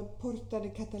Porta de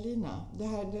Catalina. Det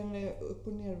här, den är upp-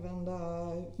 och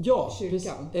nervända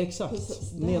kyrkan. Exakt.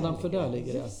 Precis, nedanför där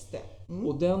ligger det. Just det.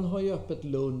 Och den har ju öppet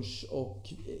lunch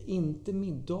och inte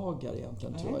middagar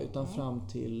egentligen tror jag, utan fram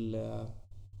till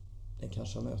den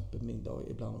kanske har öppet middag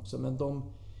ibland också. Men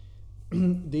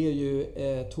det är ju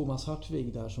Thomas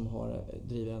Hartvig där som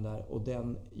driver den där, och det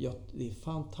är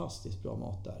fantastiskt bra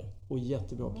mat där och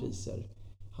jättebra priser.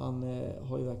 Han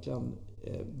har ju verkligen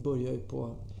börjat ju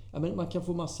på... men man kan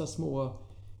få massa små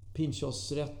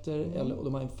pinchosrätter och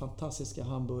de har fantastiska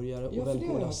hamburgare och väldigt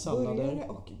goda sallader. Burgare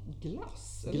och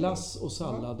glass. Eller? Glass och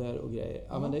sallader och grejer.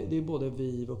 Ja, men det är både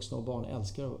vi vuxna och barn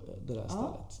älskar det där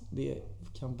stället. Det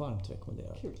kan varmt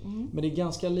rekommendera. Kul. Men det är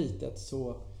ganska litet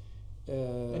så... det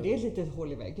är ett litet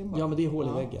hål i väggen bara. Ja, men det är hål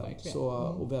i väggen.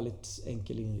 Och väldigt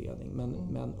enkel inredning.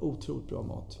 Men otroligt bra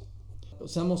mat. Och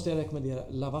sen måste jag rekommendera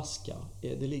La Vasca.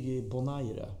 Det ligger i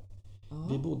Bonaire.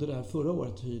 Vi bodde där förra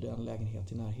året och hyrde en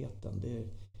lägenhet i närheten. Det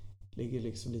ligger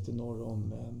liksom lite norr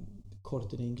om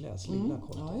Corte d'Ingles, lilla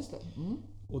Corte. Ja, just det.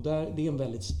 Och det är en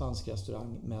väldigt spansk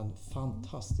restaurang men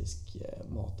fantastisk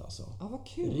mat alltså. Ja, vad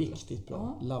kul. Riktigt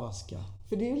bra. La Vasca.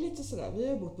 För det är ju lite sådär, vi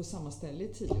har bott på samma ställe i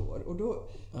 10 år och då...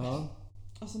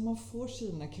 Alltså man får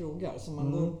sina krogar som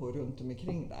man går på runt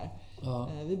omkring där.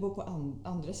 Vi bor på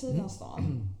andra sidan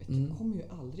stan. Vi kommer ju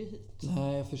aldrig hit.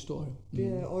 Nej, jag förstår.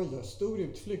 Oj då, stor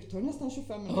utflykt. Det tar nästan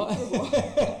 25 minuter att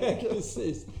gå.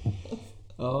 Precis.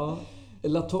 Ja.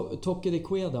 La Toque de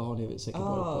Queda har ni säkert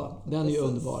varit på. Den är ju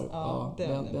underbar.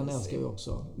 Den älskar vi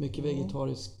också. Mycket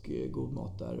vegetarisk god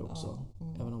mat där också.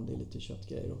 Även om det är lite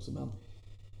köttgrejer också. Men,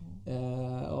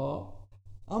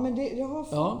 Ja, men jag har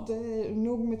fått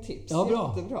nog med tips. Ja,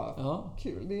 bra. Jättebra. Ja.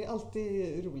 Kul. Det är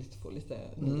alltid roligt att få lite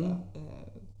nya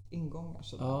ingångar.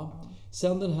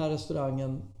 Sen den här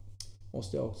restaurangen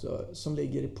måste jag också, som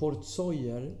ligger i Port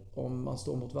Sawyer, stranden. Om man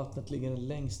står mot vattnet ligger den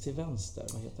längst till vänster.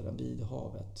 Vad heter den? Vid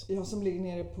havet. Ja, som ligger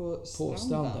nere på stranden. På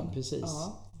stranden, precis.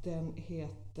 Ja, den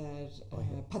heter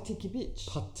Patiki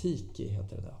Beach. Patiki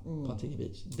heter det där. Patiki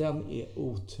Beach. Den är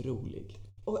otrolig.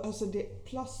 Och alltså det är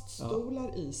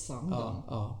plaststolar i sanden.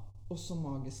 Och så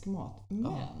magisk mat.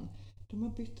 Men de har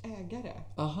bytt ägare.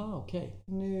 Aha, okej.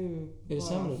 Nu är det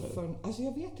sämre nu? Alltså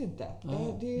jag vet inte.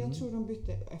 Jag tror de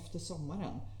bytte efter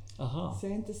sommaren. Aha. Så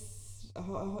jag inte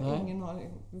har ingen aning.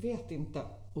 Vet inte.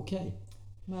 Okej.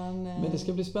 Men det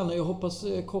ska bli spännande. Jag hoppas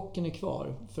kocken är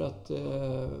kvar. För att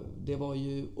det var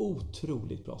ju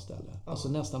otroligt bra ställe. Alltså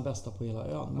nästan bästa på hela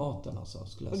ön. Maten alltså,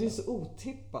 skulle jag säga. Och det är så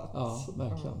otippat. Ja,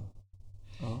 verkligen.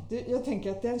 Jag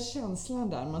tänker att den känslan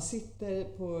där, man sitter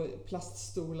på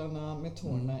plaststolarna med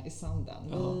tårna i sanden.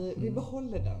 Vi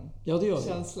behåller den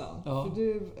känslan. Ja.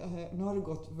 För nu har det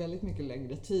gått väldigt mycket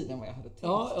längre tid än vad jag hade tänkt.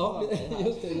 Ja,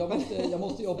 just det. Jag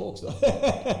måste jobba också.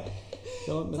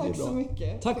 Men tack det är bra. Så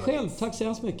mycket. Tack själv. Tack så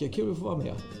hemskt mycket. Kul att få vara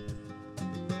med.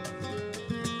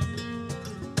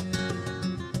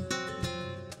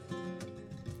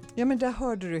 Ja, men där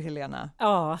hörde du, Helena.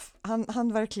 Ja.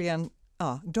 Han verkligen...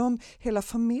 Ja, hela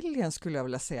familjen skulle jag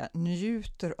vilja säga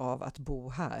njuter av att bo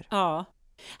här. Ja.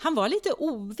 Han var lite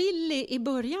ovillig i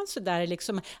början så där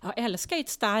liksom, älskar ett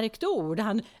starkt ord.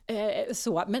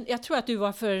 Men jag tror att du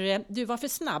var för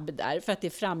snabb där, för att det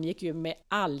framgick ju med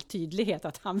all tydlighet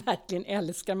att han verkligen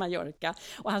älskar Mallorca.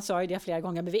 Och han sa ju det flera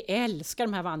gånger, men vi älskar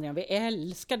de här vandringarna, vi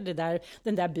älskar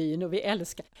den där byn och vi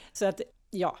älskar... Så att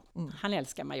han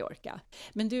älskar Mallorca.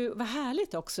 Men du, vad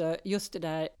härligt också just det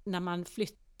där när man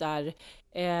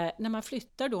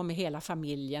flyttar då med hela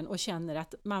familjen och känner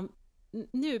att man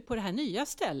nu på det här nya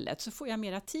stället så får jag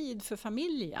mera tid för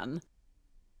familjen.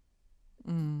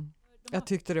 Jag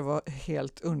tyckte det var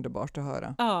helt underbart att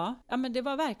höra. Ja, men det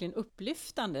var verkligen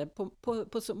upplyftande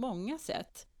på så många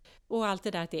sätt. Och allt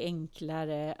det där att det är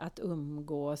enklare att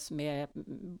umgås med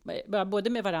både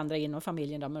med varandra inom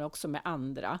familjen då, men också med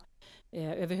andra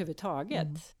överhuvudtaget.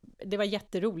 Det var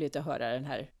jätteroligt att höra den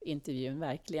här intervjun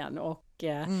verkligen. Och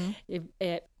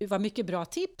det var mycket bra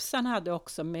tips han hade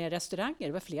också med restauranger.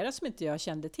 Det var flera som inte jag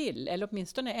kände till, eller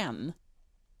åtminstone en.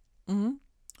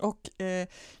 Och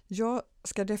jag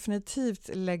ska definitivt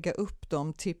lägga upp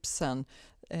de tipsen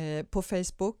på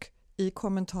Facebook i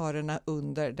kommentarerna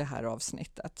under det här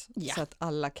avsnittet. Ja. Så att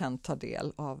alla kan ta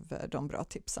del av de bra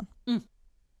tipsen.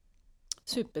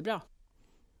 Superbra.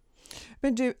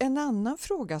 Men du, en annan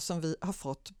fråga som vi har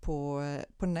fått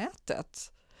på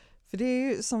nätet. För det är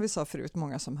ju som vi sa förut,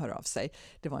 många som hör av sig.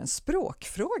 Det var en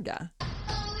språkfråga.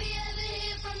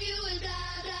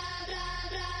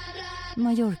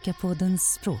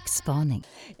 Mallorca-poddens språkspaning.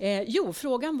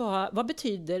 Frågan var, vad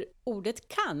betyder ordet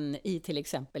kan i till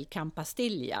exempel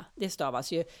Campastilla? Det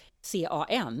stavas ju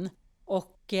C-A-N.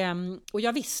 Och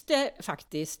jag visste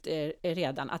faktiskt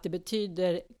redan att det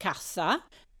betyder kassa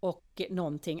och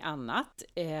någonting annat.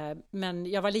 Men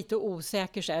jag var lite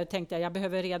osäker så jag tänkte att jag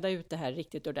behöver reda ut det här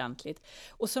riktigt ordentligt.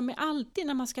 Och som är alltid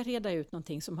när man ska reda ut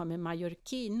någonting som har med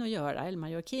mallorquin att göra, eller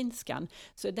mallorquinskan,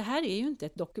 så det här är ju inte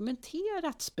ett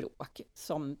dokumenterat språk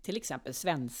som till exempel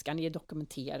svenskan är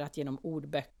dokumenterat genom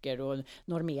ordböcker och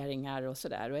normeringar och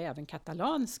sådär. Och även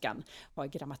katalanskan har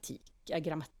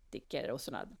grammatiker och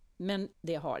sådär. Men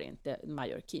det har inte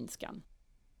mallorquinskan.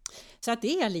 Så att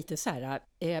det är lite så här,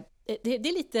 det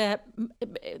är lite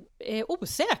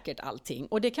osäkert allting,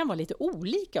 och det kan vara lite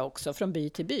olika också från by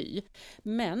till by.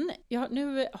 Men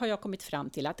nu har jag kommit fram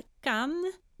till att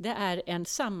kan, det är en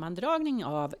sammandragning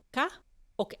av ka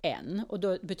och en, och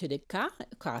då betyder ka,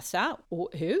 casa och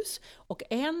hus, och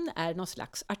en är någon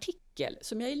slags artikel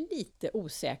som jag är lite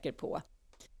osäker på.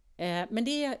 Men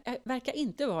det verkar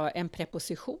inte vara en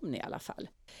preposition i alla fall.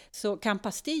 Så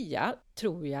campastilla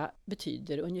tror jag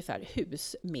betyder ungefär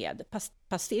hus med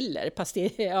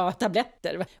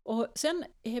tabletter. Och sen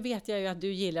vet jag ju att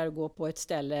du gillar att gå på ett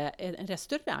ställe, en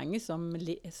restaurang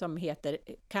som heter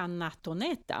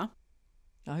Canatoneta.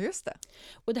 Ja, just det.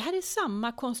 Och det här är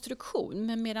samma konstruktion,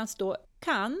 men medan då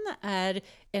kan är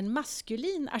en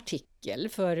maskulin artikel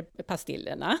för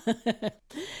pastillerna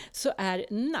så är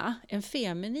na en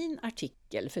feminin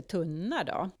artikel för tunna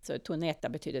då. Så toneta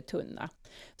betyder tunna.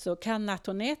 Så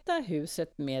canatoneta,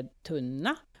 huset med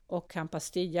tunna, och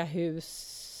campastilla,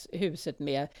 huset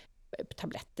med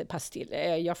tabletter,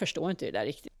 pastiller. Jag förstår inte det där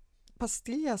riktigt.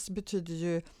 Pastillas betyder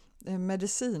ju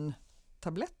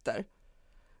medicintabletter.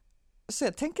 Så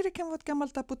jag tänker det kan vara ett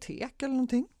gammalt apotek eller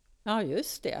någonting. Ja,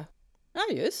 just det.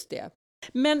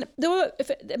 Men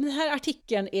den här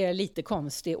artikeln är lite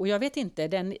konstig, och jag vet inte,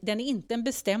 den är inte en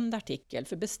bestämd artikel.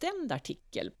 För bestämd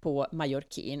artikel på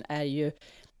mallorquin är ju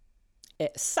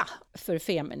sa för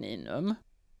femininum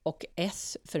och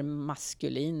s för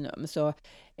maskulinum. Så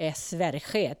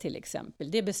sverge till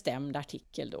exempel, det är bestämd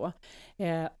artikel då.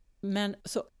 Men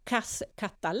så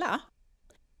catala,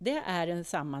 det är en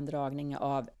sammandragning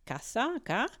av casa,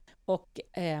 ka, och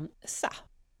sa.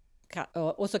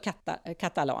 Och så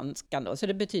katalanskan då, så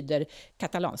det betyder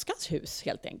katalanskans hus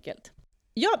helt enkelt.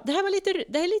 Ja, det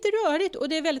är lite rörigt, och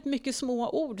det är väldigt mycket små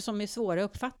ord som är svåra att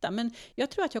uppfatta, men jag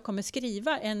tror att jag kommer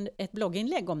skriva ett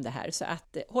blogginlägg om det här, så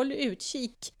att håll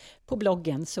utkik på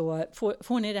bloggen så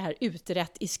får ni det här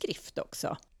uträtt i skrift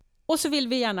också. Och så vill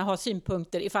vi gärna ha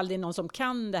synpunkter ifall det är någon som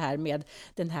kan det här med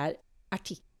den här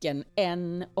artikeln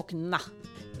en och na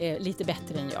lite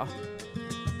bättre än jag.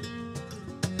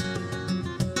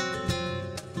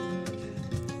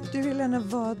 Du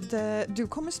Helena, du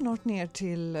kommer snart ner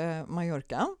till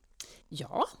Mallorca.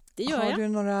 Ja, det gör jag. Har du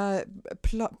några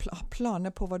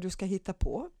planer på vad du ska hitta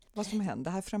på? Vad som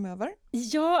händer här framöver?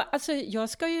 Ja, alltså jag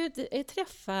ska ju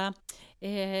träffa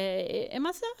en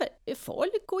massa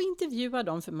folk och intervjua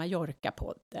dem för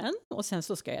Mallorca-podden. Och sen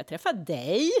så ska jag träffa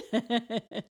dig.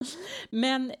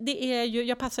 Men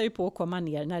jag passar ju på att komma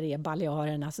ner när det är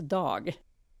Balearernas dag.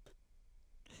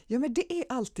 Ja, men det är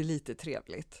alltid lite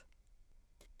trevligt.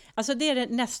 Alltså det är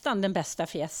nästan den bästa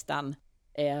fiestan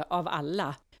av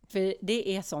alla. För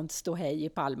det är sånt ståhej i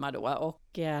Palma då.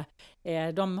 Och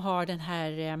de har den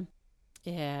här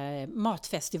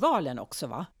matfestivalen också,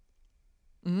 va?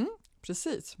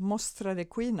 Precis, Mostra de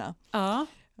Quina. Ja.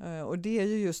 Och det är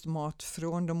ju just mat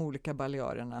från de olika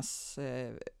Balearernas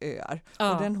öar.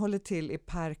 Ja. Och den håller till i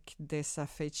Parc de sa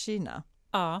Feixina.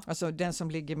 Ja. Alltså den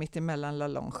som ligger mitt emellan La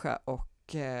Lonja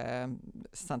och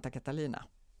Santa Catalina.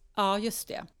 Ja, just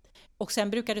det. Och sen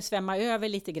brukar det svämma över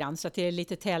lite grann, så att det är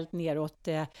lite tält neråt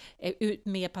ut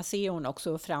med Passeon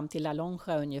också fram till La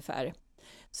Lonja ungefär.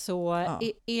 Så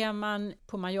är man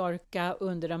på Mallorca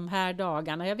under de här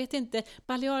dagarna, jag vet inte,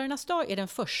 Balearernas dag är den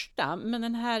första, men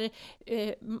den här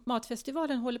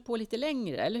matfestivalen håller på lite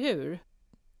längre, eller hur?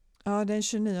 Ja, den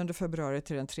 29 februari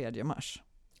till den 3 mars.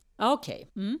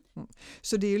 Okej.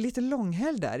 Så det är ju lite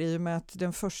långhelg där, i och med att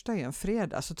den första är en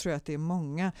fredag, så tror jag att det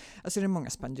är många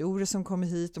spanjorer som kommer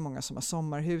hit och många som har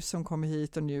sommarhus som kommer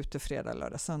hit och njuter fredag,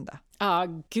 lördag, söndag.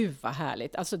 Ja, gud vad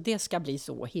härligt. Alltså det ska bli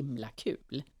så himla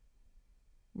kul.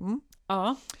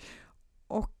 Ja.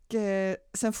 Och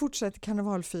sen fortsätter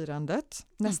karnevalfirandet.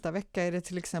 Nästa vecka är det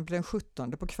till exempel den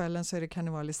 17 på kvällen, så är det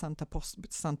karneval i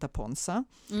Santa Ponsa.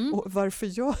 Och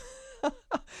varför jag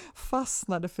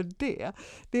fastnade för det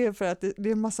är för att det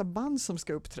är en massa band som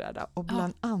ska uppträda, och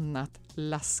bland annat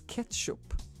Las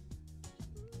Ketchup.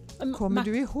 Kommer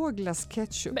du ihåg Las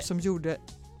Ketchup som gjorde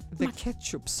The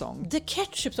Ketchup Song. The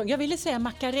Ketchup Song. Jag ville säga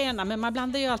Macarena, men man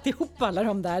blandar ju alltid ihop alla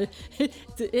de där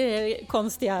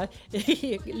konstiga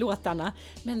låtarna.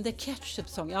 Men The Ketchup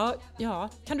Song, ja.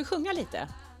 Kan du sjunga lite?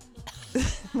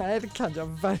 Nej, det kan jag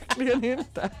verkligen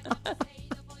inte.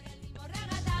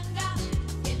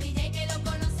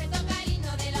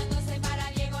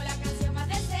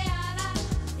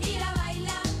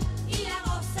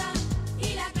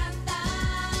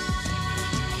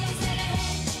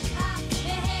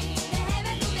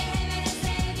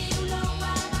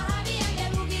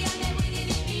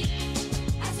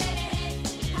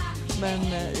 Men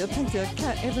jag tänkte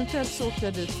eventuellt så åker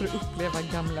jag dit för att uppleva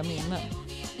gamla minnen.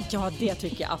 Ja, det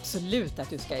tycker jag absolut att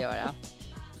du ska göra.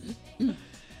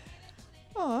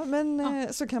 Ja, men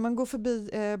så kan man gå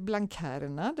förbi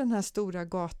Blanquerna, den här stora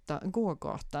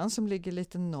gågatan som ligger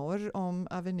lite norr om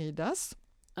Avenidas.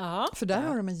 Ja. För där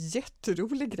har de en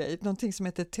jätterolig grej, någonting som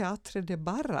heter Teatre de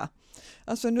Barra.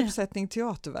 Alltså en uppsättning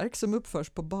teaterverk som uppförs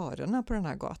på barerna på den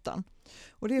här gatan.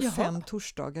 Och det är 5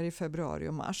 torsdagar i februari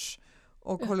och mars.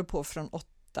 Och håller på från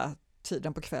 8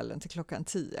 tiden på kvällen till klockan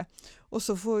 10. Och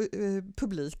så får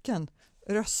publiken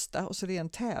rösta och så är det en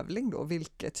tävling då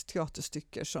vilket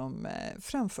teaterstycke som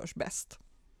framförs bäst.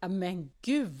 Ja, men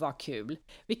gud vad kul!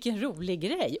 Vilken rolig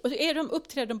grej! Och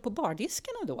uppträder de på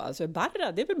bardiskarna då? Alltså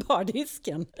barra, det är väl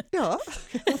bardisken? Ja,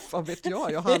 vad vet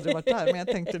jag har aldrig varit där, men jag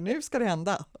tänkte nu ska det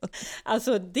hända.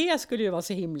 Alltså det skulle ju vara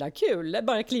så himla kul,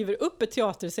 bara kliver upp ett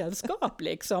teatersällskap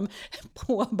liksom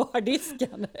på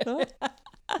bardisken. Ja.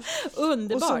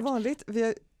 Underbart! Och som vanligt,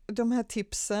 de här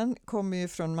tipsen kommer ju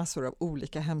från massor av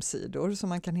olika hemsidor som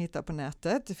man kan hitta på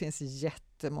nätet. Det finns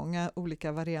jättemånga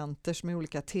olika varianter som är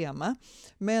olika tema.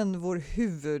 Men vår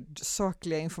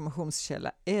huvudsakliga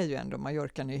informationskälla är ju ändå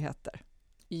Mallorca-nyheter.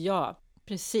 Ja,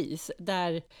 precis.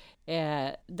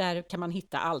 Där kan man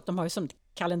hitta allt. De har ju som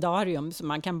kalendarium så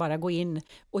man kan bara gå in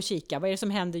och kika. Vad är det som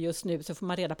händer just nu? Så får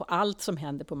man reda på allt som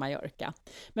händer på Mallorca.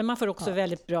 Men man får också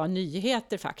väldigt bra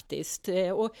nyheter faktiskt.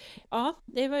 Och ja,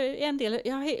 det var en del.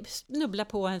 Jag snubblar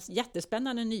på en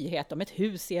jättespännande nyhet om ett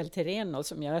hus i El Terreno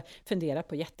som jag funderar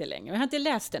på jättelänge. Jag har inte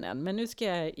läst den än, men nu ska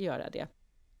jag göra det.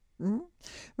 Mm.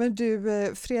 Men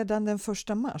du, fredagen den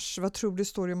 1 mars, vad tror du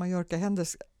står i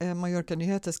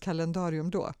Mallorca-nyheters kalendarium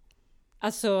då?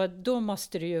 Alltså, då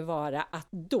måste det ju vara att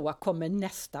då kommer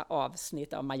nästa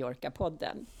avsnitt av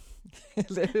Mallorca-podden.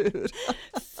 Eller hur?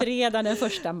 Fredag den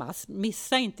 1 mars,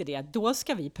 missa inte det. Då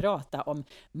ska vi prata om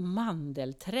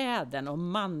mandelträden och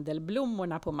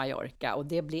mandelblommorna på Mallorca. Och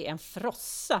det blir en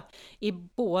frossa i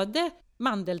både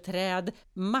mandelträd,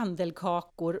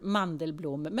 mandelkakor,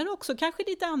 mandelblom. Men också kanske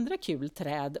lite andra kul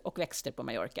träd och växter på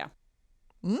Mallorca.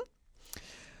 Mm.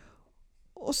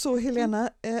 Och så Helena,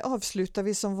 avslutar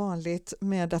vi som vanligt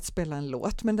med att spela en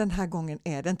låt. Men den här gången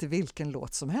är det inte vilken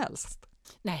låt som helst.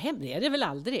 Nej, det är det väl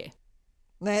aldrig.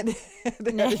 Nej,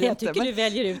 det Nej, jag inte, tycker du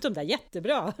väljer ut dem där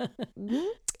jättebra.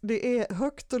 Det är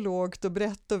högt och lågt och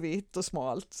brett och vitt och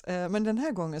smalt. Men den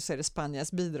här gången så är det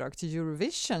Spaniens bidrag till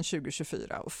Eurovision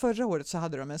 2024. Och förra året så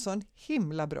hade de en sån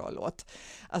himla bra låt.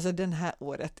 Alltså den här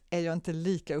året är jag inte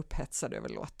lika upphetsad över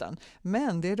låten.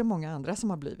 Men det är det många andra som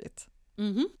har blivit.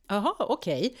 Jaha,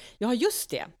 okej. Ja, just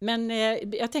det. Men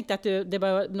jag tänkte att det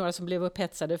var några som blev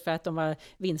upphetsade för att de var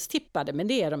vinsttippade. Men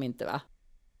det är de inte, va?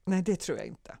 Nej, det tror jag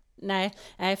inte. Nej,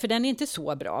 för den är inte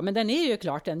så bra. Men den är ju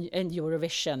klart en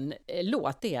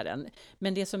Eurovision-låt, det är den.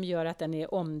 Men det som gör att den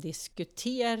är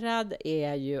omdiskuterad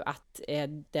är ju att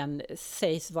den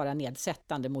sägs vara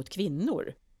nedsättande mot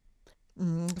kvinnor.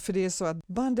 För det är så att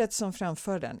bandet som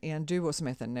framför den är en duo som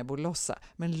heter Nebulosa.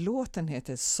 Men låten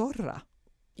heter Zorra.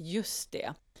 Just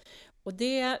det. Och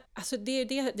det är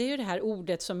ju det här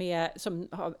ordet som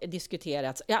har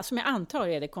diskuterats, som jag antar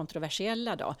är det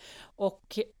kontroversiella då.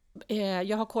 Och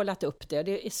jag har kollat upp det.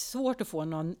 Det är svårt att få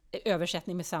någon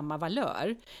översättning med samma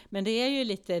valör. Men det är ju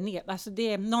lite, det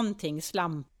är någonting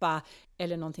slampa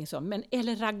eller någonting sånt. Men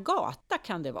eller ragata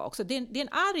kan det vara också. Det är en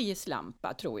arg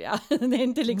slampa, tror jag. Det är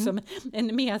inte liksom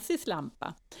en mesig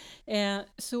slampa.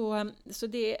 Så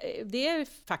det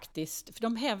är faktiskt, för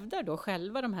de hävdar då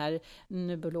själva, de här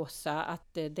Nebulosa,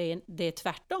 att det är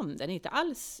tvärtom. Den är inte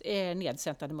alls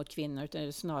nedsättande mot kvinnor, utan det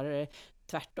är snarare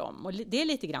tvärtom. Och det är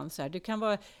lite grann så här,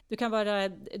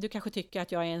 du kanske tycker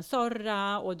att jag är en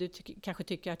zorra och du kanske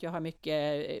tycker att jag har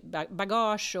mycket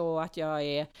bagage och att jag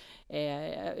är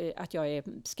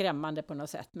skrämmande på något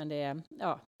sätt, men det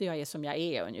jag är som jag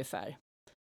är ungefär.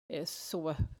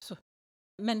 Så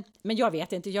Men jag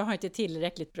vet inte, jag har inte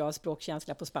tillräckligt bra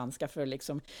språkkänsla på spanska för att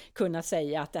liksom kunna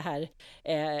säga att det här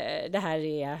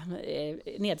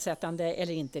är nedsättande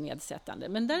eller inte nedsättande.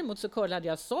 Men däremot så kollade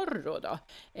jag Zorro då,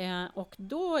 och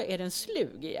då är det en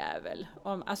slug jävel,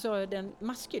 alltså den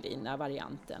maskulina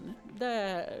varianten.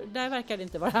 Där verkar det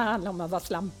inte handla om att vara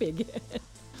slampig.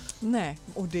 Nej,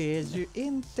 och det är ju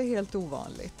inte helt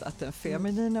ovanligt att den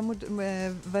feminina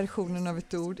versionen av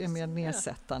ett ord är mer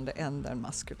nedsättande än den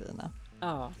maskulina.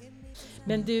 Ja,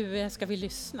 men du, ska vi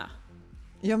lyssna?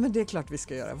 Ja, men det är klart vi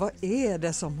ska göra. Vad är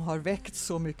det som har väckt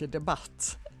så mycket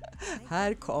debatt?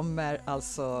 Här kommer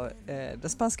alltså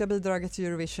det spanska bidraget till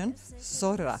Eurovision,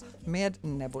 Zorra med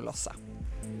Nebulosa.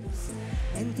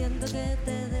 Entiendo que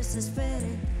te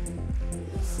desespere,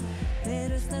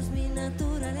 pero esta es mi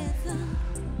naturaleza.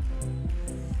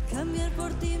 Cambiar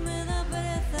por ti me da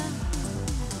pereza.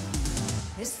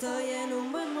 Estoy en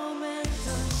un buen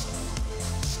momento.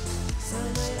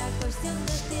 Solo era cuestión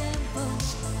de tiempo.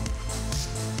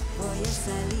 Voy a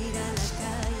salir a la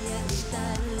calle a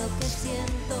gritar lo que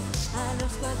siento a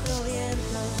los cuatro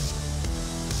vientos.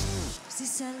 Si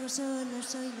salgo sola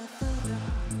soy la zorra.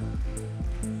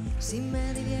 Si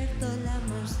me divierto la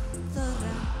más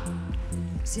zorra.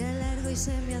 Si alargo y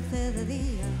se me hace de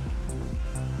día.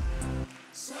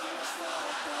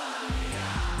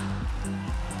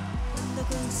 Cuando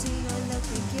consigo lo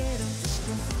que quiero,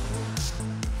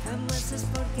 jamás es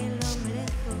porque lo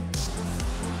merezco.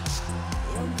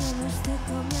 Y aunque no esté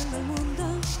comiendo el mundo,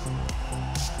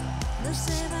 no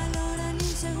se valora ni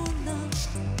un segundo.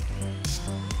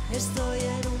 Estoy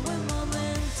en un buen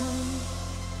momento.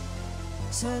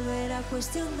 Solo era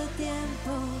cuestión de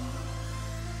tiempo.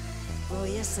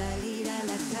 Voy a salir a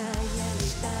la calle a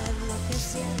gritar lo que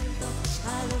siento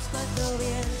a los cuatro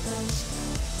vientos.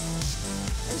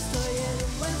 Estoy en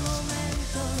un buen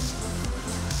momento,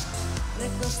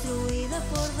 reconstruida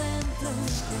por dentro.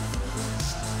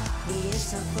 Y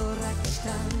esa zorra que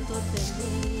tanto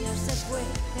temía se fue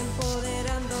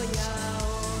empoderando y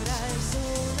ahora es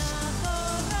una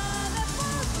zorra de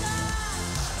puta,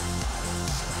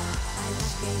 a la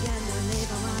que ya no le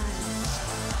va mal,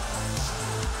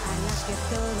 a la que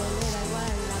todo le da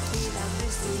igual, la vida me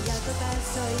suya total.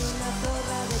 Soy una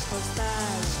zorra de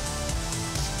postal,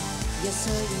 yo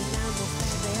soy una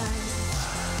mujer real,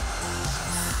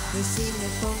 y si me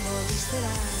pongo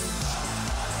visceral,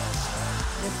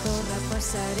 de zorra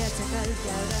pasaré a chacal, te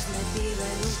habrás metido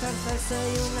en un cárcel.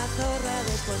 Soy una zorra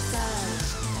de postal.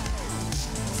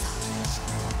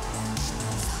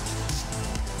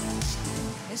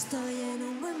 Estoy en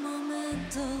un buen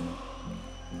momento.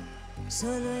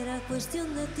 Solo era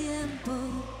cuestión de tiempo.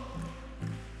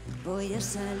 Voy a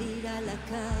salir a la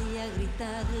calle a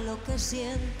gritar lo que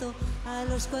siento a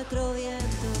los cuatro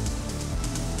vientos.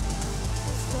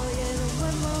 Estoy en un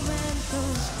buen momento,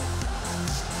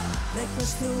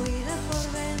 reconstruida por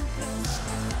dentro.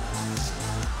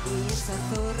 Y esa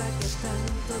zorra que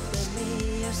tanto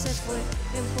temía se fue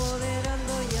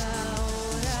empoderando y ahora